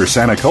visiting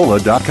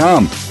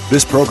drsanacola.com.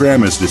 This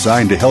program is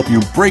designed to help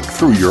you break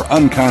through your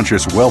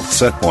unconscious wealth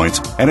set points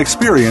and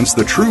experience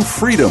the true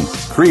freedom,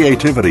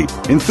 creativity,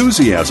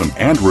 enthusiasm,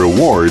 and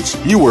rewards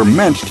you were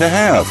meant to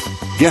have.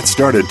 Get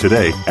started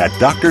today at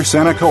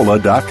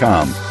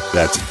drsanacola.com.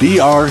 That's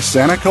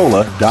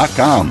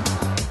drsanacola.com.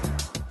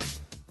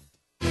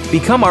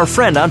 Become our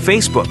friend on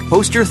Facebook.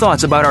 Post your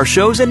thoughts about our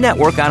shows and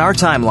network on our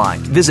timeline.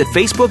 Visit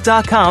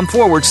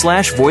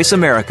facebook.com/Voice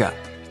America.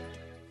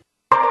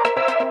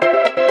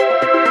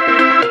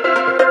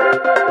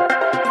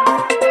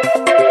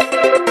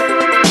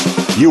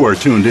 You are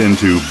tuned in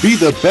to Be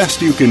the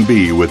Best You Can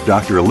Be with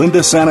Dr. Linda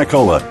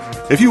Sanacola.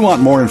 If you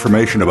want more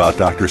information about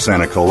Dr.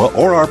 Sanacola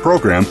or our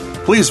program,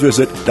 please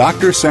visit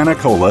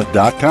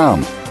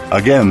drsanacola.com.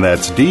 Again,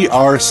 that's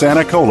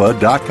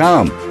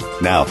drsanacola.com.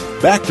 Now,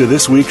 back to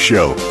this week's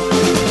show.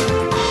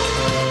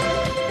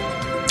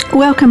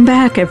 Welcome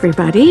back,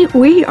 everybody.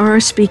 We are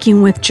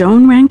speaking with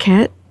Joan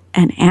Ranquet,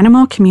 an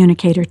animal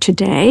communicator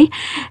today.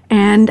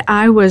 And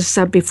I was,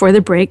 before the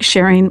break,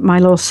 sharing my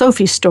little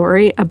Sophie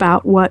story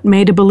about what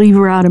made a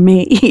believer out of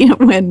me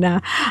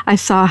when I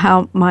saw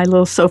how my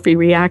little Sophie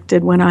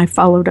reacted when I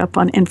followed up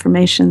on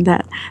information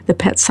that the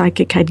pet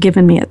psychic had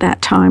given me at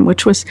that time,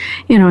 which was,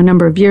 a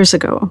number of years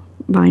ago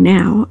by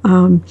now.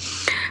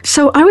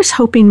 So I was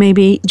hoping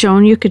maybe,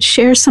 Joan, you could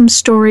share some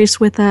stories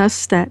with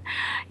us that,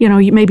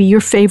 maybe your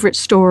favorite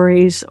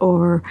stories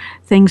or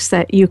things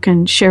that you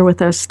can share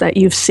with us that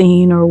you've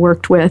seen or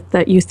worked with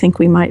that you think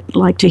we might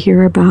like to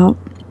hear about.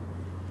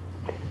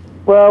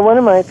 Well, one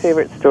of my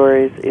favorite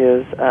stories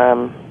is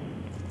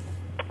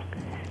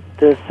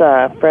this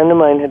friend of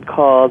mine had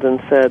called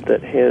and said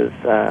that his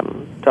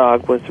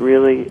dog was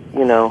really,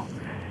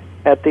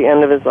 at the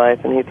end of his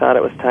life, and he thought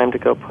it was time to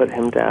go put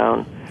him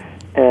down.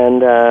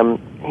 And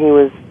he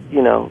was,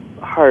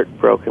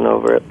 heartbroken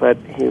over it, but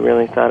he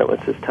really thought it was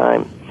his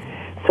time.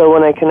 So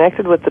when I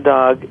connected with the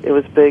dog, it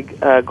was a big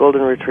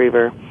golden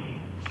retriever,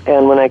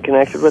 and when I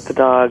connected with the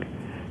dog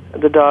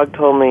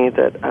told me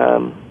that,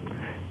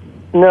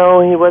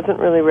 no, he wasn't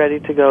really ready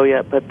to go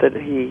yet, but that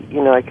he,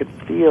 I could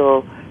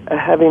feel a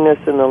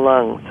heaviness in the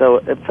lung. So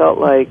it felt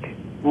like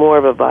more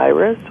of a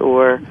virus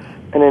or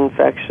an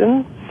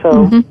infection.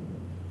 So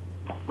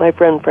my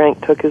friend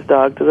Frank took his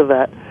dog to the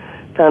vet,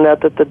 found out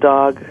that the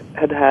dog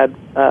had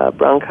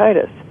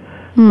bronchitis.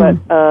 But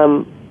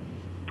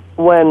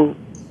when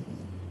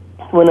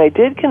I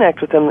did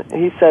connect with him,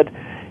 he said,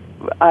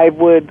 I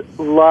would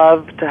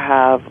love to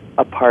have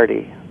a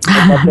party.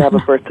 I'd love to have a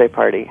birthday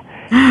party.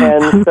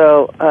 And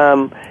so,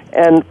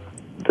 and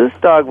this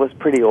dog was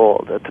pretty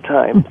old at the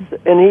time,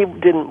 and he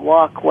didn't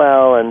walk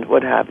well and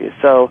what have you.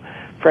 So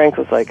Frank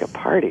was like, a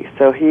party.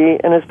 So he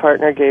and his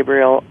partner,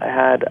 Gabriel,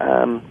 had...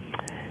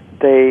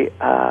 they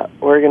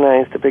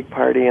organized a big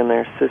party, and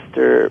their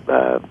sister,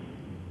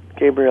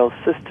 Gabriel's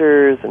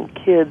sisters and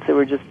kids, there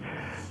were just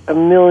a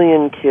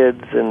million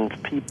kids and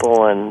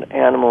people and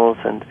animals,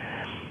 and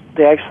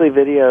they actually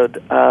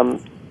videoed.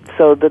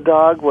 So the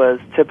dog was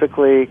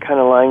typically kind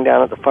of lying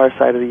down at the far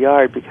side of the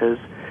yard because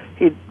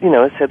his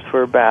hips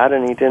were bad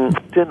and he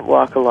didn't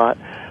walk a lot.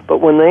 But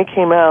when they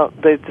came out,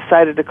 they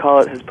decided to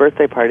call it his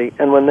birthday party,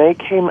 and when they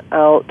came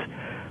out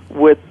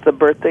with the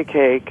birthday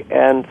cake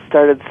and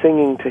started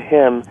singing to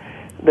him,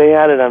 they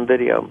had it on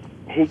video.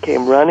 He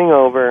came running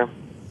over,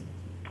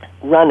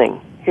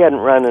 He hadn't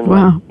run in,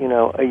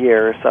 a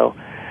year or so.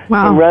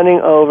 Wow. Came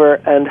running over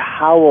and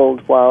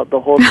howled while the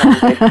whole time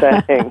they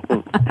sang.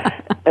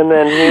 And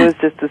then he was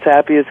just as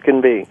happy as can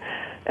be.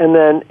 And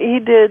then he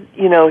did,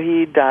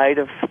 he died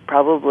of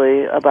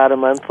probably about a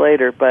month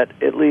later, but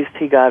at least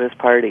he got his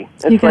party.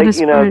 It's like,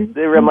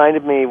 it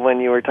reminded me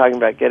when you were talking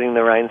about getting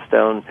the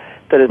rhinestone,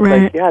 that it's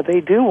like, yeah, they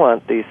do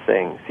want these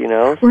things,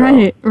 So.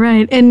 Right.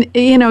 And,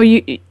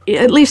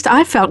 at least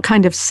I felt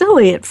kind of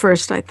silly at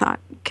first. I thought,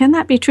 can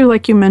that be true?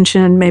 Like you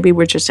mentioned, maybe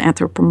we're just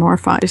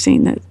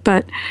anthropomorphizing it.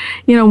 But,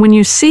 when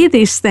you see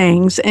these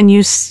things and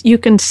you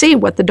can see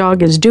what the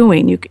dog is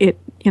doing,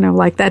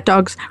 like that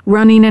dog's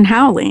running and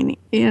howling.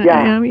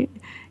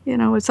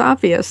 It's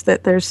obvious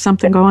that there's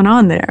something going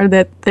on there,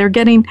 that they're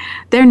getting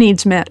their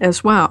needs met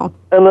as well.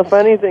 And the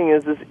funny thing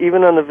is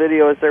even on the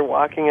video as they're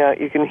walking out,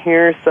 you can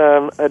hear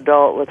some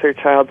adult with her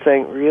child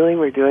saying, really,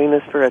 we're doing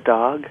this for a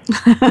dog?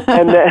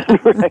 And then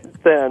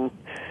right then,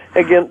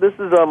 again, this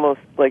is almost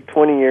like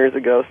 20 years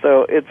ago,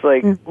 so it's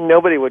like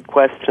nobody would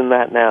question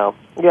that now.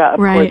 Yeah, of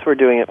course we're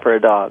doing it for a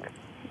dog.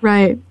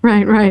 Right.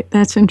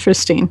 That's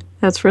interesting.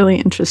 That's really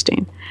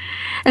interesting.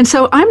 And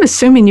so I'm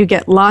assuming you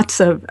get lots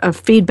of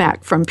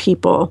feedback from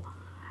people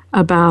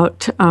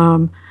about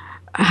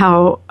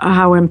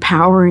how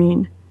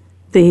empowering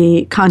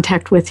the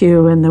contact with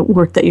you and the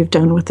work that you've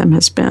done with them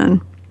has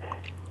been.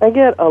 I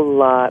get a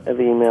lot of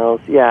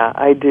emails. Yeah,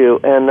 I do.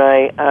 And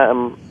I,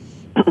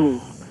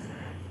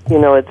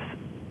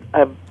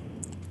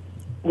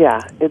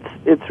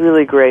 it's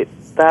really great.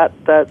 That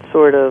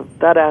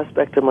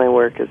aspect of my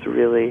work is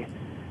really,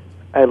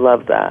 I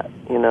love that,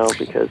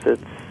 because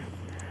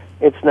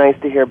it's nice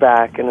to hear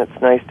back, and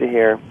it's nice to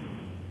hear.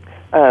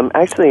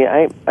 Actually,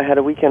 I had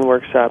a weekend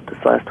workshop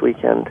this last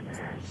weekend,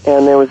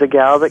 and there was a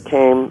gal that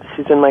came.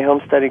 She's in my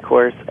home study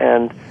course,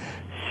 and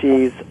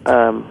she's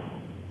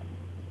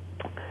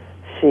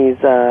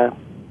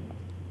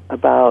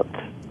about,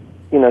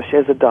 she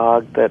has a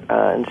dog that,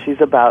 and she's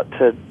about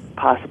to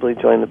possibly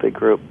join the big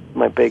group,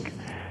 my big,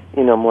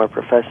 more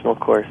professional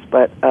course.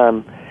 But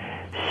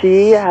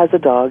she has a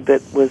dog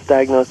that was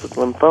diagnosed with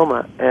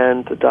lymphoma,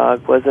 and the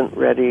dog wasn't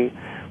ready.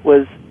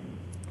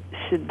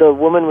 The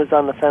woman was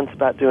on the fence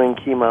about doing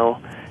chemo,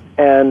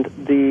 and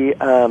the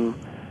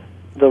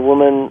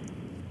woman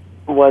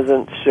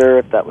wasn't sure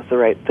if that was the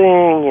right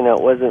thing. It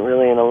wasn't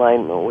really in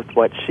alignment with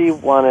what she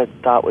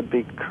thought would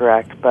be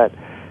correct. But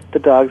the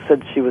dog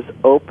said she was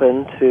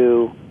open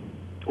to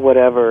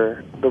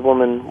whatever the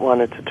woman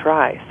wanted to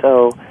try.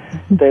 So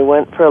they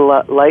went for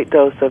a light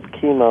dose of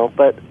chemo.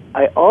 But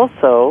I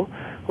also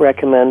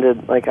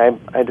recommended,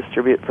 I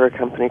distribute for a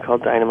company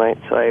called Dynamite,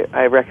 so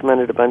I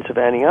recommended a bunch of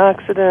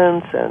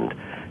antioxidants and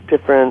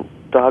different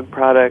dog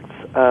products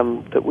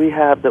that we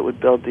have that would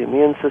build the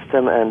immune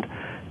system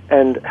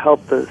and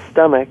help the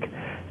stomach,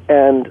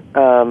 and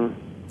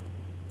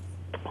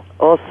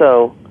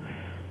also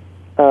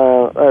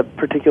a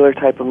particular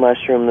type of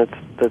mushroom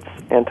that's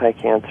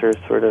anti-cancer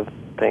sort of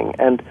thing.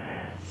 And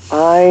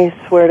I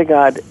swear to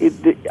God,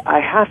 I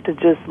have to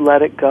just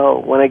let it go.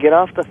 When I get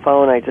off the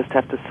phone, I just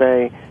have to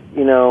say,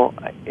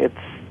 it's,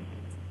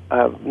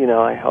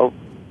 I hope,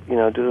 do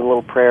a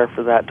little prayer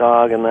for that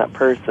dog and that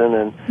person,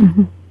 and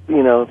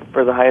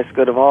for the highest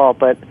good of all.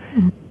 But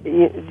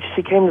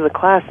she came to the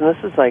class, and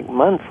this is like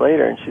months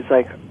later, and she's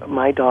like,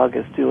 my dog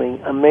is doing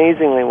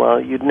amazingly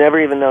well. You'd never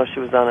even know she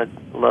was on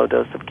a low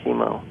dose of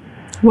chemo.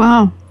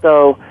 Wow.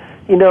 So,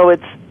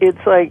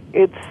 it's like,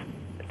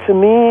 to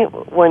me,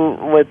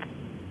 with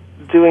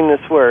doing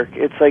this work,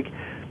 it's like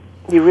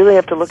you really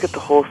have to look at the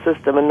whole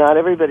system, and not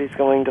everybody's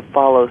going to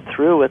follow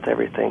through with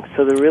everything.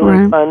 So the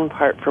really fun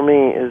part for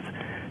me is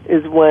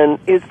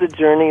the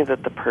journey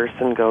that the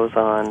person goes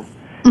on,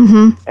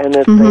 and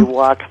that they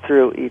walk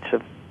through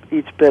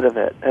each bit of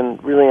it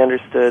and really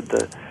understood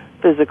the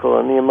physical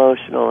and the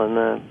emotional and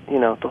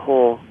the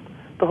whole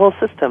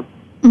system.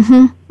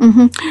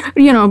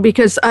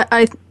 Because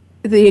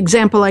the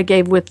example I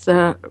gave with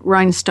the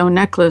rhinestone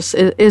necklace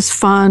is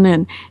fun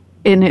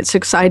and it's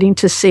exciting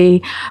to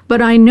see,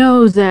 but I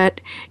know that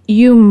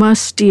you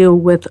must deal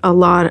with a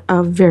lot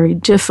of very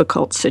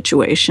difficult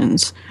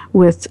situations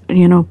with,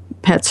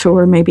 pets who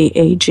are maybe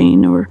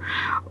aging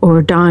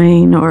or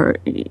dying, or,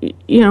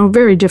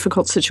 very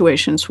difficult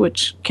situations,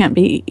 which can't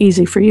be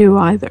easy for you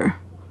either.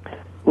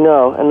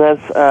 No, and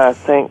that's,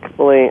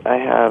 thankfully, I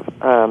have,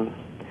 I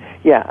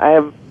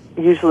have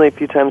usually a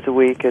few times a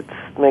week. It's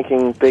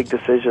making big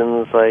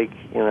decisions like,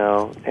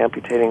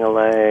 amputating a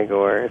leg,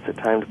 or is it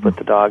time to put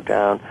the dog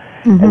down?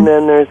 And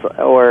then there's,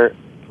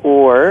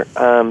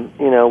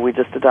 we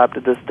just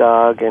adopted this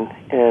dog,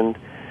 and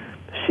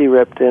she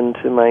ripped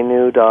into my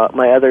new dog,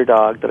 my other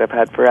dog that I've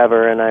had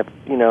forever, and I,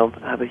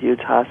 have a huge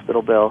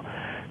hospital bill.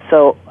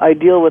 So I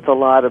deal with a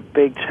lot of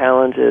big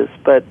challenges,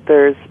 but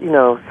there's,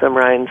 some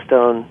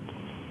rhinestone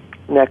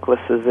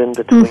necklaces in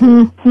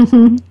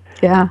between.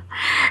 Yeah,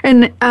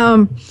 and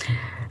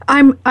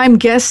I'm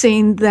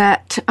guessing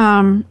that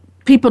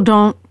people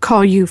don't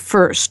call you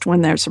first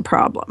when there's a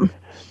problem.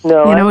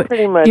 No, I'm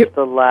pretty much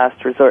the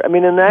last resort. I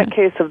mean, in that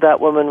case of that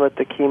woman with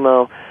the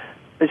chemo,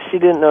 she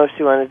didn't know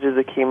she wanted to do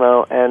the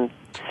chemo, and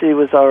she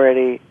was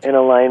already in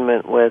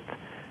alignment with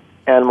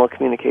animal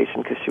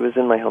communication because she was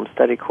in my home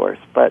study course.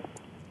 But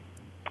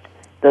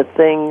the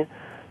thing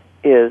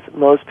is,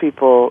 most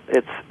people,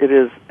 it's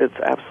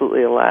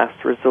absolutely a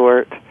last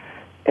resort,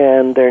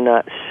 and they're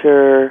not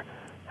sure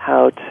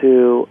how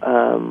to,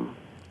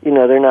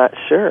 they're not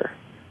sure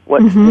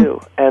what to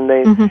do.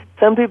 And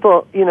some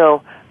people,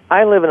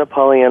 I live in a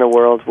Pollyanna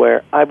world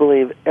where I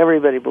believe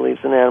everybody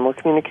believes in animal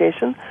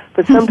communication,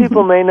 but some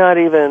people may not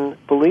even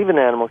believe in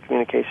animal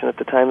communication at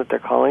the time that they're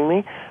calling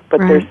me, but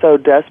they're so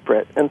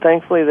desperate. And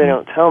thankfully they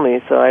don't tell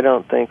me, so I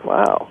don't think,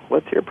 wow,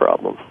 what's your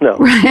problem? No,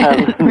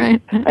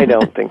 I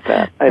don't think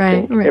that. I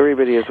think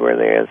everybody is where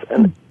they is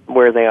and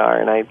where they are,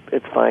 and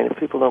it's fine if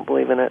people don't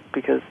believe in it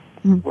because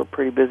we're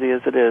pretty busy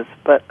as it is.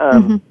 But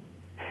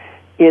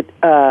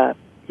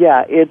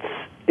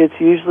it's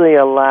usually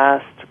a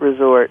last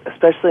resort,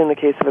 especially in the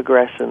case of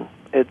aggression.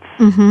 It's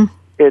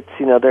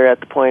they're at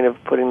the point of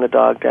putting the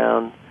dog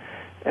down,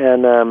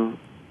 and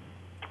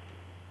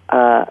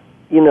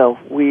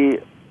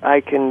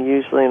I can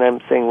usually, and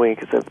I'm saying we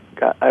because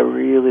I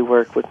really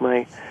work with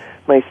my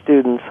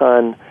students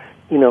on,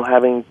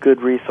 having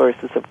good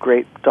resources of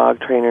great dog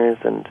trainers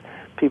and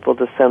people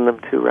to send them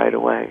to right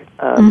away.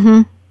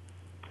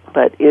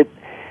 But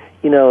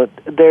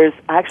there's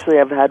actually,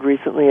 I've had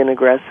recently an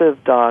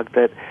aggressive dog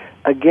that,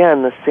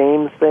 again, the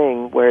same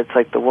thing, where it's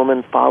like the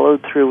woman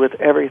followed through with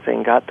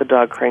everything, got the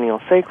dog cranial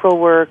sacral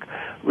work,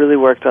 really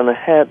worked on the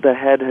head. The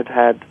head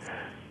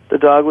the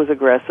dog was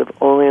aggressive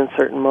only in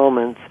certain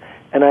moments,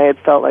 and I had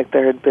felt like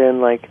there had been,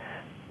 like,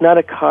 not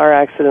a car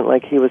accident,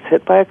 like he was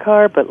hit by a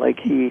car, but like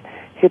he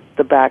hit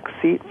the back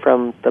seat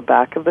from the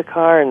back of the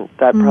car, and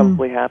that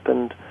probably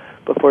happened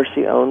before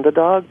she owned the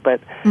dog. But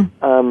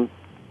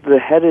the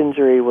head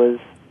injury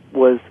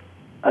was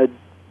a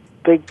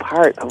big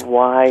part of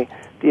why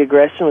the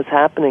aggression was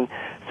happening.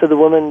 So the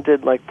woman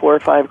did like 4 or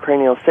 5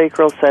 cranial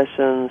sacral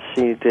sessions.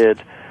 She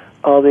did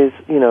all these,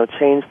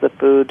 changed the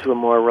food to a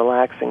more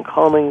relaxing,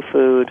 calming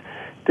food.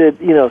 Did,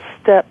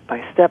 step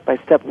by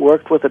step,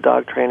 worked with a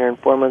dog trainer, and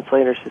 4 months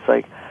later she's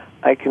like,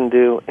 I can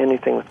do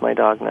anything with my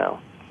dog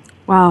now.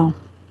 Wow.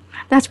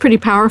 That's pretty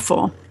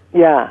powerful.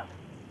 Yeah.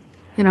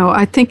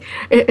 I think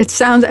it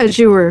sounds, as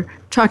you were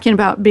talking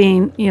about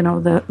being,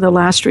 the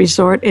last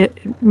resort,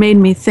 it made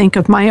me think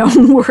of my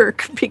own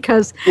work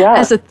because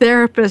as a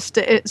therapist,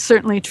 it's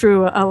certainly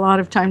true. A lot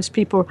of times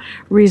people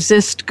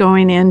resist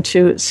going in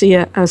to see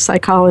a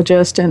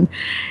psychologist and,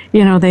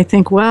 they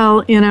think,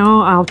 well,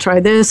 I'll try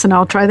this and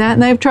I'll try that.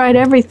 And they've tried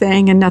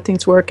everything and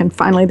nothing's worked. And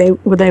finally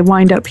they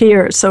wind up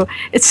here. So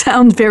it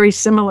sounds very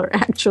similar,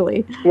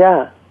 actually.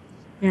 Yeah.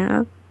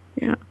 Yeah.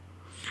 Yeah.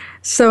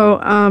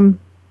 So,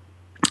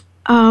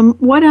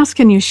 what else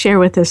can you share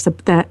with us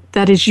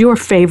that is your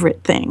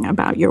favorite thing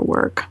about your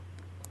work?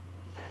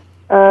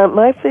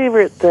 My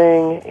favorite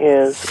thing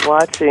is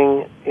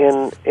watching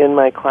in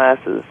my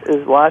classes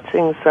is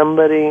watching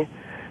somebody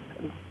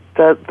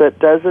that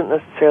doesn't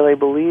necessarily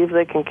believe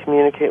they can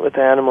communicate with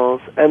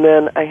animals, and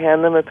then I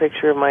hand them a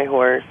picture of my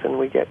horse, and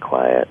we get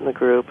quiet in the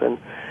group, and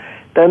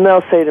then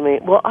they'll say to me,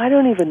 well, I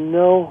don't even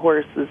know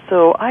horses,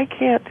 so I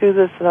can't do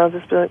this, and I'll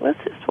just be like,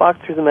 let's just walk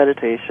through the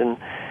meditation.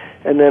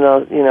 And then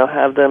I'll,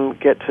 have them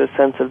get to a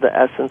sense of the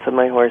essence of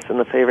my horse and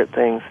the favorite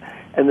things.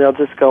 And they'll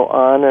just go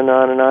on and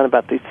on and on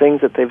about these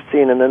things that they've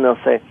seen. And then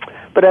they'll say,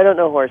 but I don't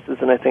know horses,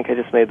 and I think I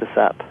just made this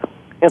up.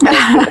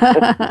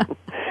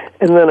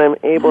 And then I'm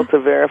able to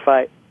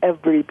verify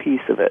every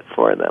piece of it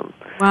for them.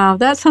 Wow,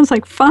 that sounds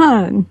like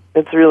fun.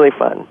 It's really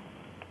fun.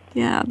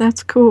 Yeah,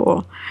 that's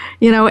cool.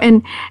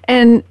 And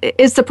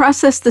is the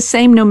process the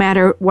same no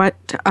matter what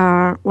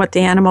the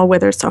animal,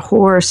 whether it's a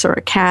horse or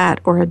a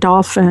cat or a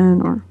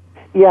dolphin or...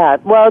 Yeah,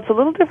 well, it's a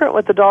little different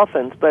with the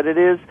dolphins, but it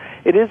is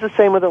the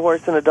same with a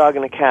horse and a dog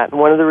and a cat. And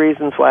one of the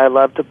reasons why I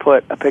love to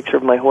put a picture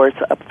of my horse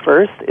up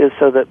first is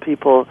so that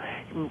people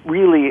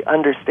really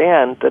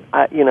understand that,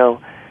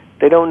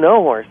 they don't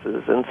know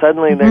horses, and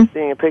suddenly they're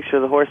seeing a picture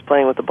of the horse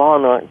playing with the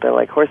ball, and they're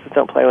like, horses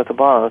don't play with the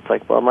ball. And it's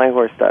like, well, my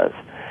horse does.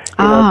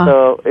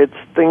 So it's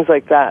things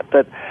like that.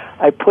 But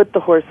I put the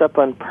horse up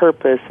on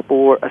purpose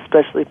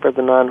especially for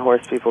the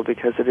non-horse people,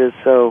 because it is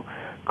so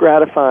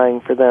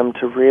gratifying for them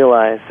to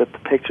realize that the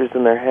pictures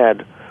in their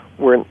head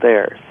weren't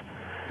theirs.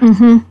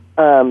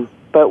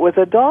 But with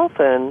a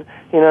dolphin,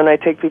 and I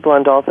take people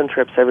on dolphin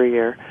trips every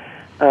year,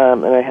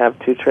 and I have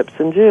 2 trips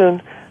in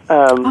June.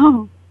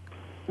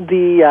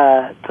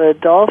 The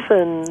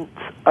dolphins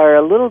are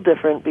a little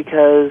different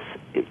because,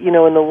 in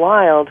the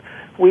wild,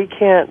 we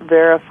can't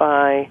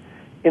verify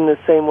in the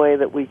same way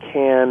that we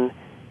can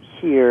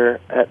here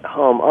at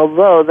home.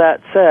 Although,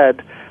 that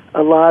said,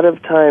 a lot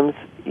of times,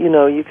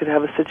 you could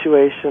have a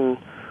situation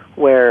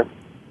where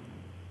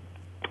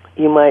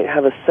you might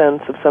have a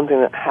sense of something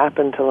that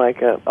happened to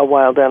like a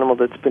wild animal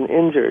that's been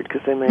injured,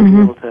 because they may be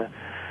able to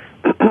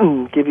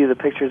give you the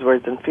pictures,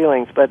 words, and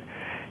feelings. But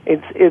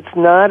it's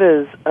not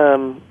as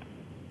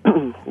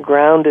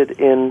grounded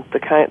in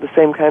the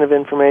same kind of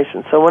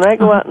information. So when I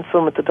go out and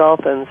swim with the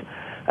dolphins,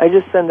 I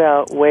just send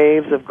out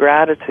waves of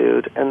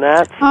gratitude, and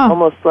that's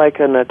almost like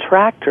an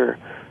attractor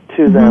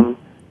to them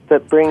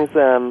that brings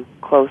them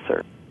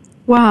closer.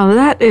 Wow,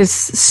 that is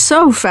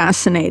so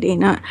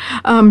fascinating.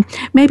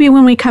 Maybe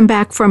when we come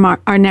back from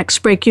our next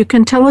break, you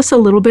can tell us a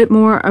little bit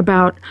more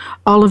about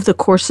all of the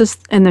courses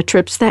and the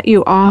trips that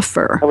you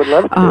offer. I would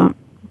love to.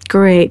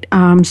 Great.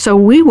 So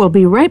we will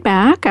be right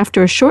back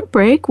after a short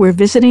break. We're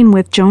visiting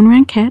with Joan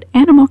Ranquet,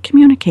 animal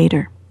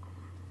communicator.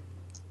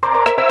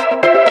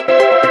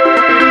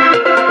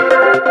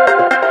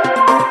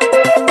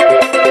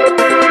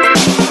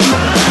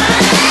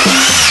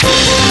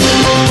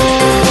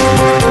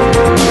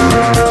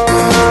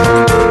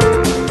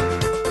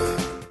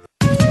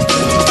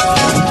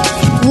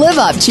 Live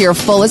up to your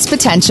fullest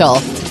potential.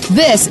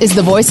 This is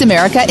the Voice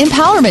America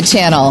Empowerment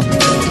Channel.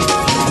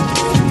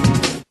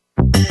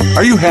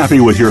 Are you happy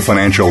with your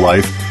financial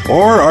life?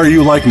 Or are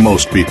you like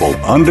most people,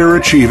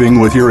 underachieving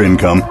with your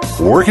income,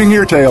 working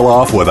your tail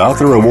off without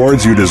the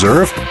rewards you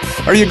deserve?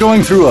 Are you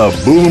going through a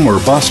boom or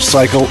bust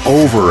cycle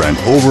over and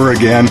over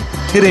again?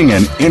 hitting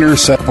an inner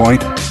set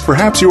point?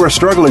 Perhaps you are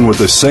struggling with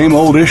the same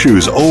old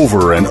issues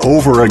over and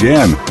over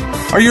again.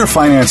 Are your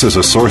finances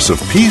a source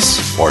of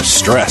peace or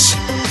stress?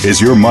 Is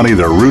your money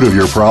the root of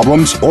your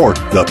problems or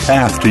the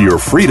path to your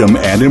freedom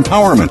and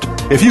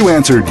empowerment? If you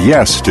answered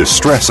yes to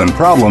stress and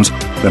problems,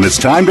 then it's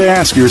time to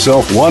ask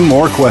yourself one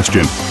more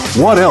question.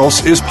 What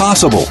else is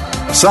possible?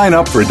 Sign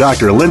up for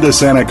Dr. Linda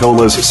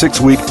Sanacola's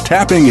 6-week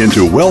Tapping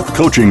into Wealth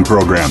coaching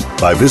program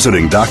by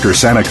visiting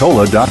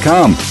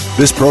drsanacola.com.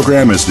 This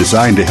program is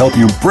designed to help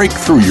you break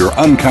through your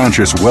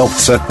unconscious wealth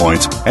set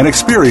points and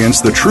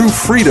experience the true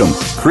freedom,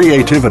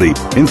 creativity,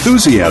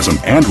 enthusiasm,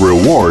 and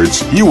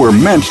rewards you were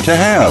meant to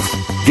have.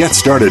 Get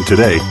started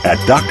today at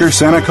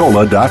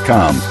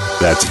drsanacola.com.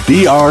 That's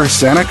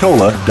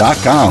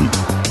drsanacola.com.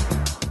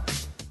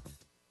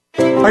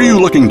 Are you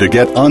looking to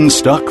get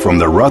unstuck from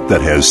the rut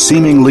that has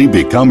seemingly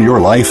become your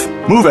life?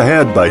 Move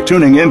ahead by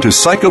tuning in to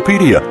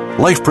Psychopedia,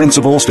 Life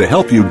Principles to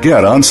Help You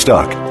Get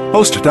Unstuck.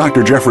 Host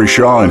Dr. Jeffrey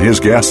Shaw and his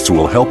guests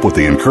will help with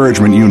the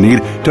encouragement you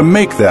need to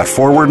make that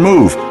forward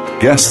move.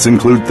 Guests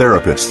include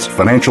therapists,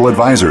 financial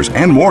advisors,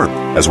 and more,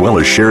 as well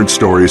as shared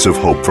stories of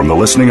hope from the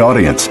listening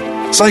audience.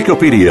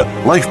 Psychopedia,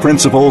 Life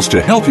Principles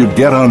to Help You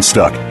Get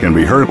Unstuck can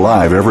be heard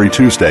live every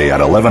Tuesday at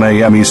 11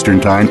 a.m.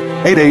 Eastern Time,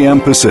 8 a.m.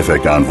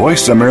 Pacific on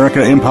Voice America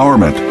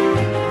Empowerment.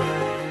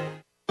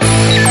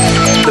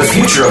 The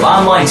future of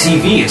online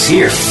TV is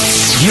here.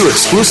 View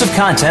exclusive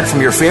content from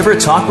your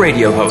favorite talk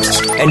radio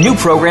hosts and new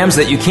programs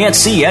that you can't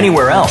see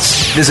anywhere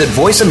else. Visit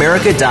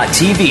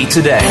voiceamerica.tv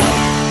today.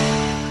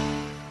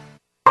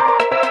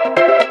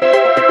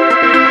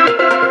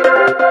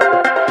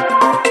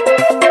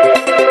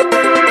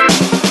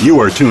 You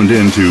are tuned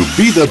in to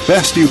Be the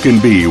Best You Can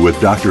Be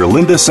with Dr.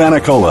 Linda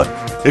Sanacola.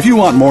 If you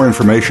want more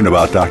information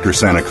about Dr.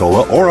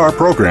 Sanacola or our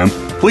program,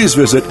 please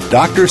visit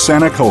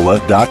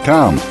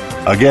drsanacola.com.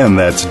 Again,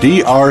 that's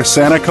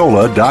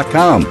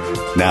drsanacola.com.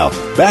 Now,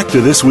 back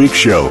to this week's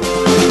show.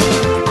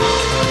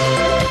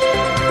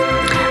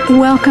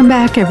 Welcome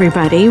back,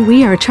 everybody.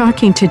 We are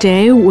talking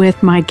today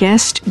with my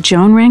guest,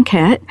 Joan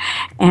Ranquette,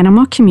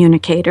 animal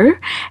communicator.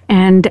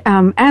 And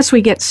as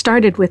we get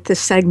started with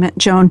this segment,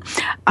 Joan,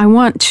 I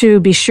want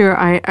to be sure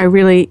I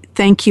really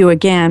thank you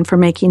again for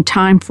making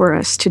time for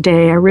us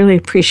today. I really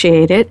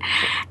appreciate it.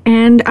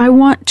 And I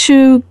want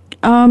to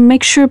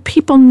make sure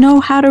people know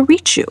how to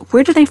reach you.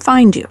 Where do they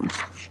find you?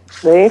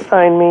 They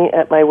find me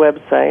at my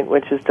website,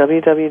 which is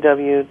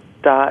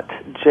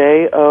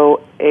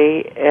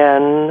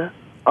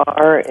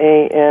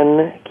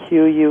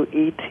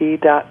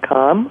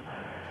www.joanranquet.com.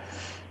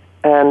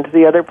 And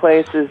the other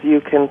place is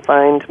you can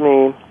find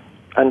me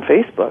on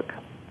Facebook.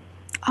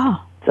 Oh,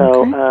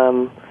 so,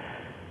 okay.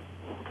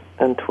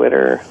 And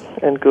Twitter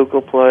and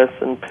Google Plus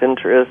and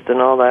Pinterest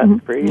and all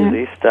that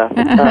crazy stuff.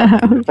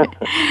 Okay.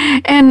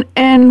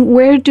 And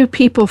where do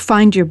people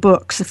find your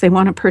books if they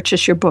want to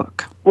purchase your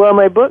book? Well,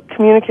 my book,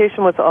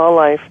 Communication with All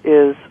Life,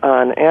 is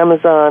on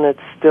Amazon.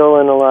 It's still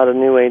in a lot of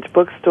New Age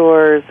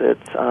bookstores.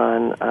 It's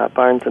on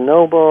Barnes &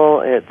 Noble.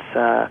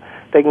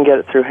 They can get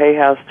it through Hay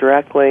House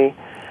directly.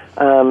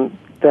 Then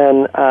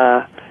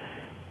the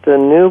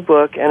new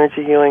book,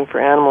 Energy Healing for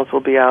Animals, will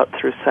be out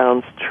through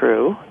Sounds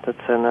True. That's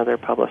another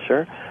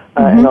publisher.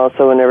 And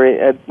also when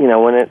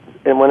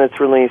it's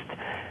released,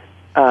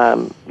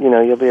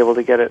 you'll be able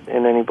to get it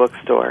in any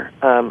bookstore.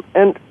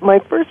 And my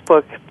first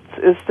book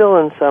is still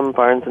in some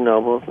Barnes &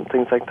 Nobles and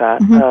things like that.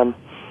 And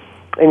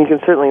you can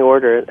certainly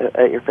order it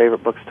at your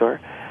favorite bookstore.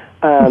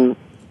 And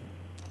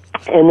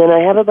then I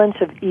have a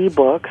bunch of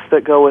e-books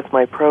that go with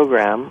my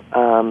program.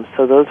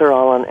 So those are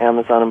all on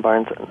Amazon and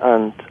Barnes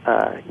and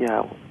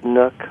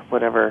Nook,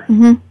 whatever.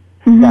 Yeah.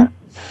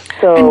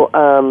 So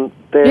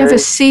there's you have a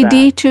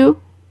CD too?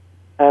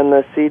 And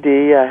the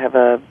CD, I have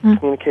a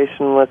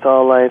Communication with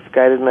All Life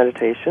guided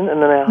meditation,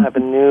 and then I'll have a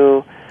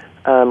new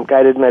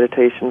guided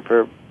meditation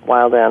for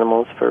wild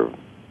animals for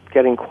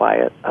getting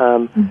quiet.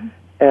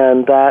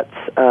 And that's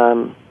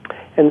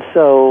and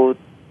so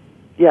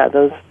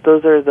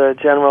those are the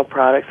general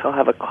products. I'll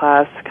have a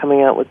class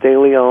coming out with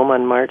Daily Om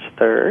on March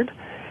 3rd.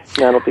 And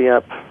that'll be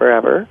up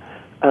forever.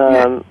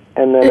 And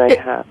then I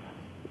have.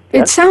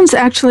 It sounds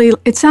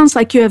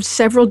like you have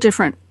several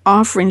different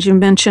offerings. You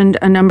mentioned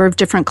a number of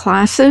different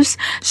classes.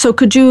 So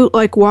could you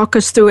walk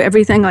us through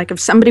everything? Like if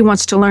somebody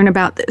wants to learn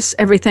about this,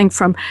 everything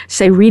from,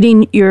 say,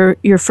 reading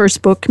your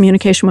first book,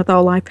 Communication with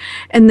All Life,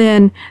 and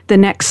then the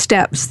next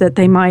steps that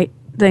they might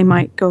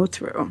go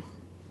through.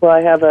 Well,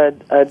 I have a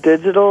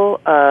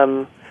digital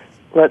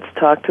Let's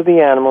Talk to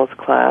the Animals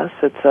class.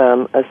 It's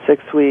a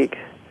 6-week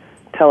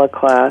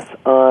teleclass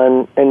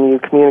and you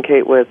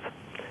communicate with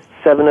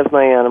 7 of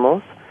my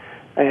animals.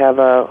 I have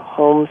a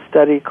home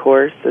study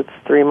course. It's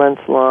 3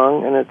 months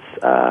long, and it's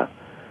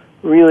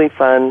really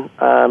fun.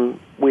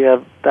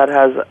 That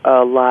has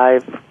a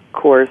live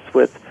course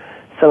with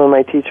some of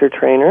my teacher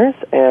trainers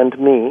and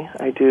me.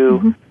 I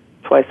do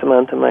twice a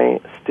month, and my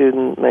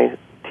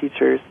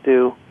teachers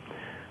do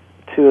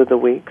 2 of the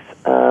weeks.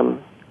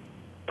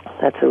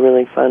 That's a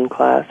really fun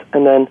class.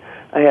 And then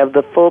I have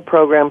the full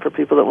program for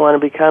people that want to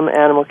become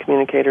animal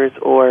communicators,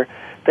 or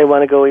they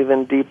want to go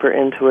even deeper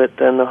into it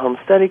than the home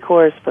study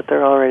course, but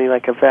they're already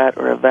like a vet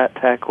or a vet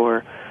tech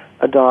or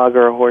a dog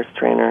or a horse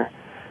trainer,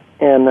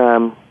 and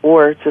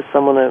or just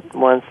someone that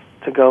wants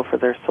to go for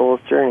their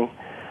soul's journey.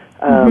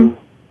 And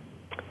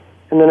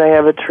then I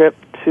have a trip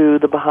to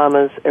the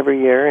Bahamas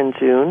every year in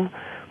June,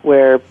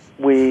 where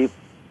we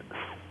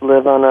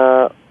live on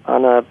a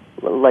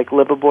like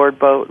liveaboard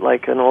boat,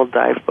 like an old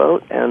dive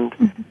boat, and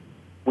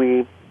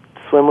we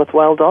swim with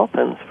wild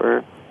dolphins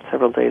for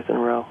several days in a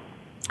row.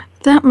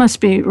 That must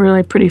be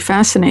really pretty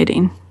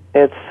fascinating.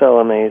 It's so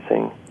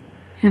amazing.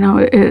 You know,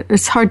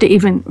 it's hard to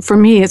even, for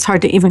me, it's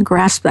hard to even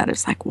grasp that.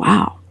 It's like,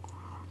 wow.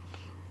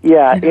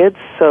 Yeah, it's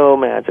so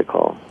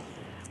magical.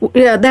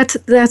 Yeah,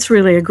 that's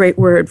really a great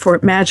word for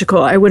it,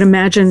 magical. I would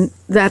imagine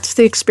that's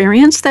the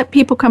experience that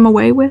people come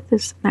away with,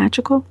 is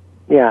magical.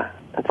 Yeah,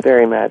 it's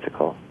very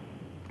magical.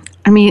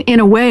 I mean, in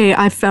a way,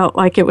 I felt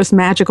like it was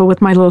magical with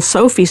my little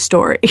Sophie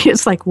story.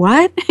 It's like,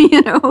 what?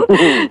 You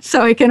know?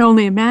 So I can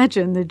only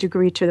imagine the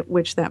degree to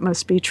which that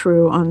must be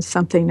true on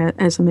something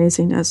as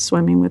amazing as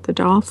swimming with the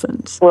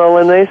dolphins. Well,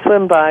 when they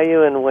swim by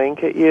you and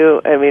wink at you,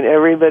 I mean,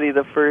 everybody,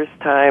 the first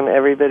time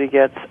everybody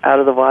gets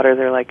out of the water,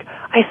 they're like,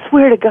 I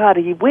swear to God,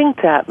 he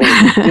winked at me,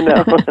 you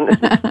know? And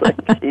it's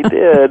like, he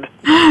did.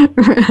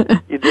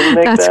 You didn't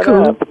make that's that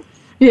cool. up.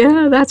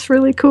 Yeah, that's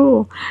really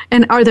cool.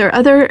 And are there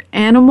other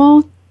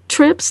animal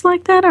trips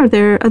like that? Are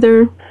there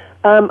other?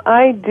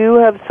 I do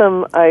have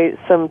some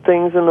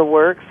things in the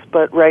works,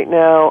 but right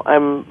now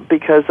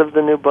because of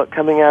the new book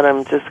coming out,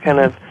 I'm just kind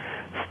of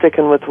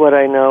sticking with what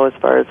I know as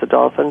far as the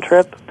dolphin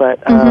trip.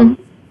 But I'm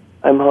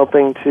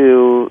hoping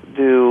to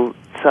do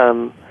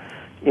some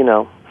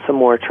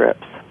more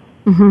trips.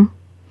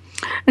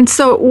 And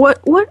so,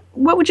 what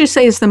would you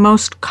say is the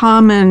most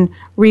common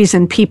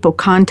reason people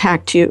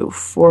contact you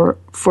for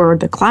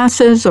the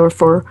classes or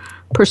for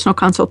personal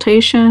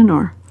consultation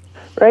or?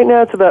 Right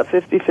now it's about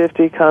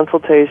 50-50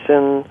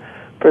 consultation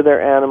for their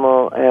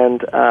animal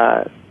and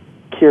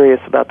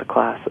curious about the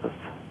classes.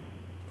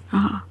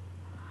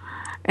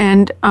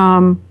 And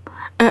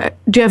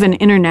do you have an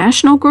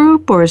international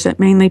group, or is it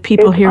mainly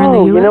people here in the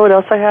U.S.? You know what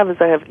else I have is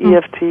I have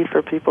EFT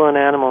for people and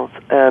animals.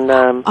 And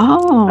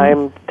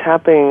I'm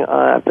tapping.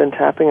 I've been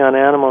tapping on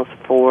animals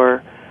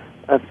for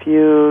a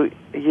few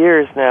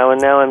years now,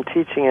 and now I'm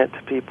teaching it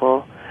to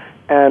people.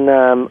 And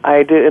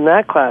I do in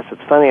that class.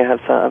 It's funny. I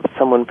have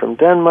someone from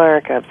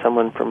Denmark. I have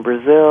someone from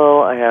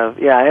Brazil. I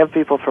have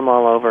people from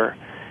all over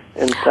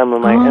in some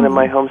of my and in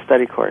my home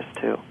study course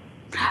too.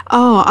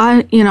 Oh,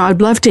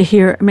 I'd love to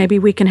hear. Maybe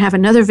we can have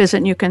another visit,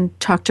 and you can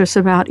talk to us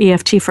about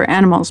EFT for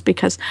animals,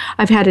 because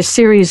I've had a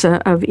series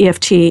of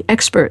EFT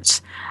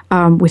experts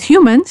with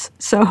humans.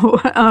 So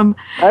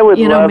I would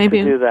love to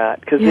do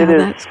that, because it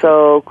is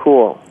so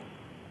cool.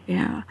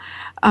 Yeah.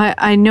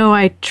 I know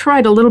I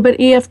tried a little bit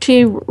EFT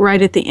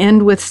right at the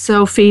end with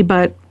Sophie,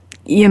 but,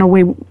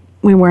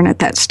 we weren't at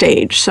that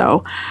stage.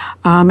 So,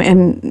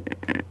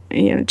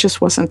 it just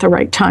wasn't the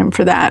right time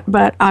for that.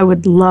 But I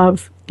would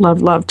love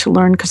to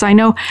learn, because I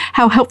know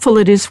how helpful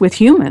it is with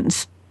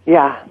humans.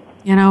 Yeah.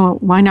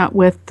 Why not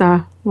with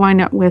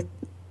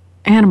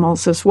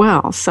animals as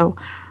well? So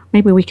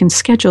maybe we can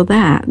schedule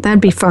that. That'd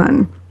be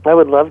fun. I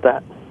would love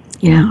that.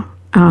 Yeah.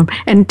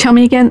 And tell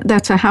me again,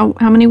 that's a how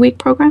many week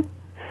program?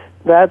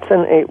 That's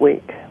an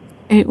 8-week.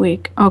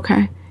 8-week,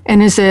 okay.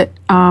 And is it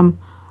a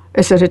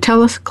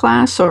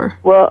teleclass or?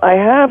 Well, I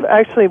have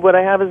what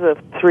I have is a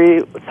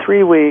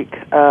three-week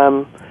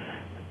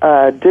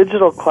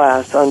digital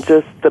class on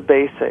just the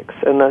basics,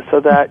 and so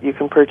that you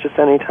can purchase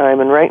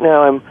anytime. And right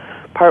now I'm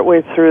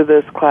partway through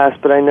this class,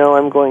 but I know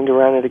I'm going to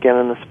run it again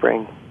in the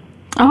spring.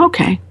 Oh,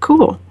 okay,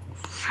 cool.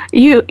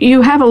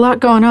 You have a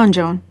lot going on,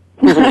 Joan.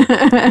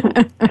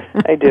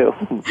 I do.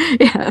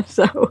 Yeah,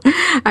 so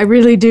I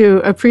really do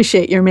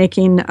appreciate your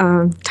making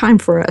time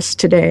for us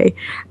today.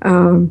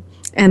 And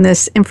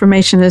this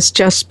information has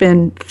just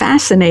been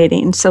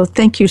fascinating. So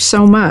thank you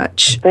so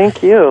much.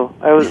 Thank you.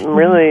 It was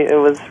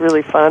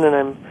really fun, and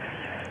I'm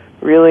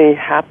really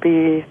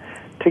happy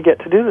to get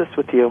to do this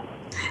with you.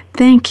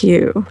 Thank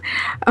you.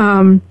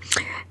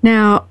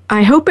 Now,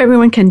 I hope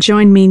everyone can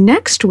join me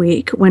next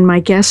week when my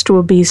guest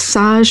will be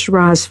Saj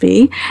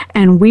Razvi,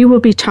 and we will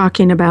be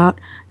talking about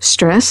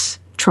stress,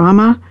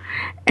 trauma,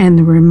 and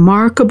the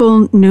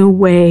remarkable new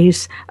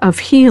ways of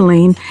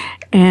healing.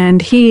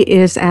 And he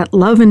is at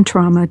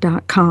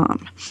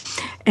loveandtrauma.com.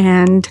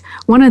 And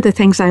one of the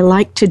things I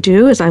like to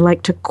do is I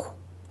like to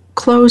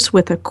close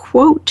with a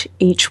quote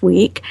each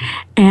week.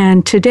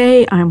 And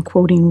today I'm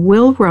quoting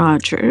Will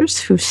Rogers,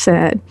 who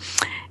said,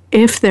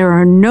 "If there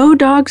are no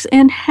dogs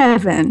in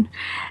heaven,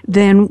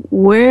 then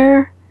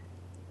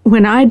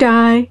when I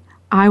die,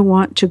 I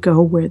want to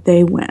go where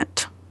they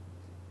went."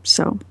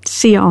 So,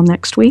 see you all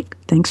next week.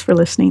 Thanks for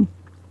listening.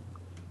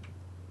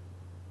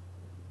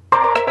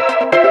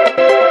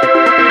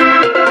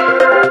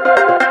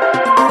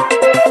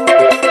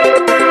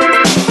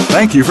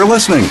 Thank you for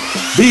listening.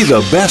 Be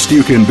the Best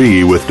You Can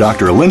Be with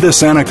Dr. Linda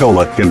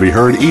Sanicola can be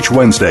heard each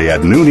Wednesday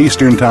at noon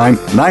Eastern Time,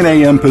 9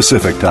 a.m.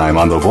 Pacific Time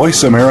on the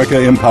Voice America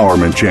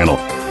Empowerment Channel.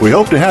 We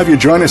hope to have you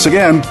join us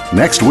again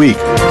next week.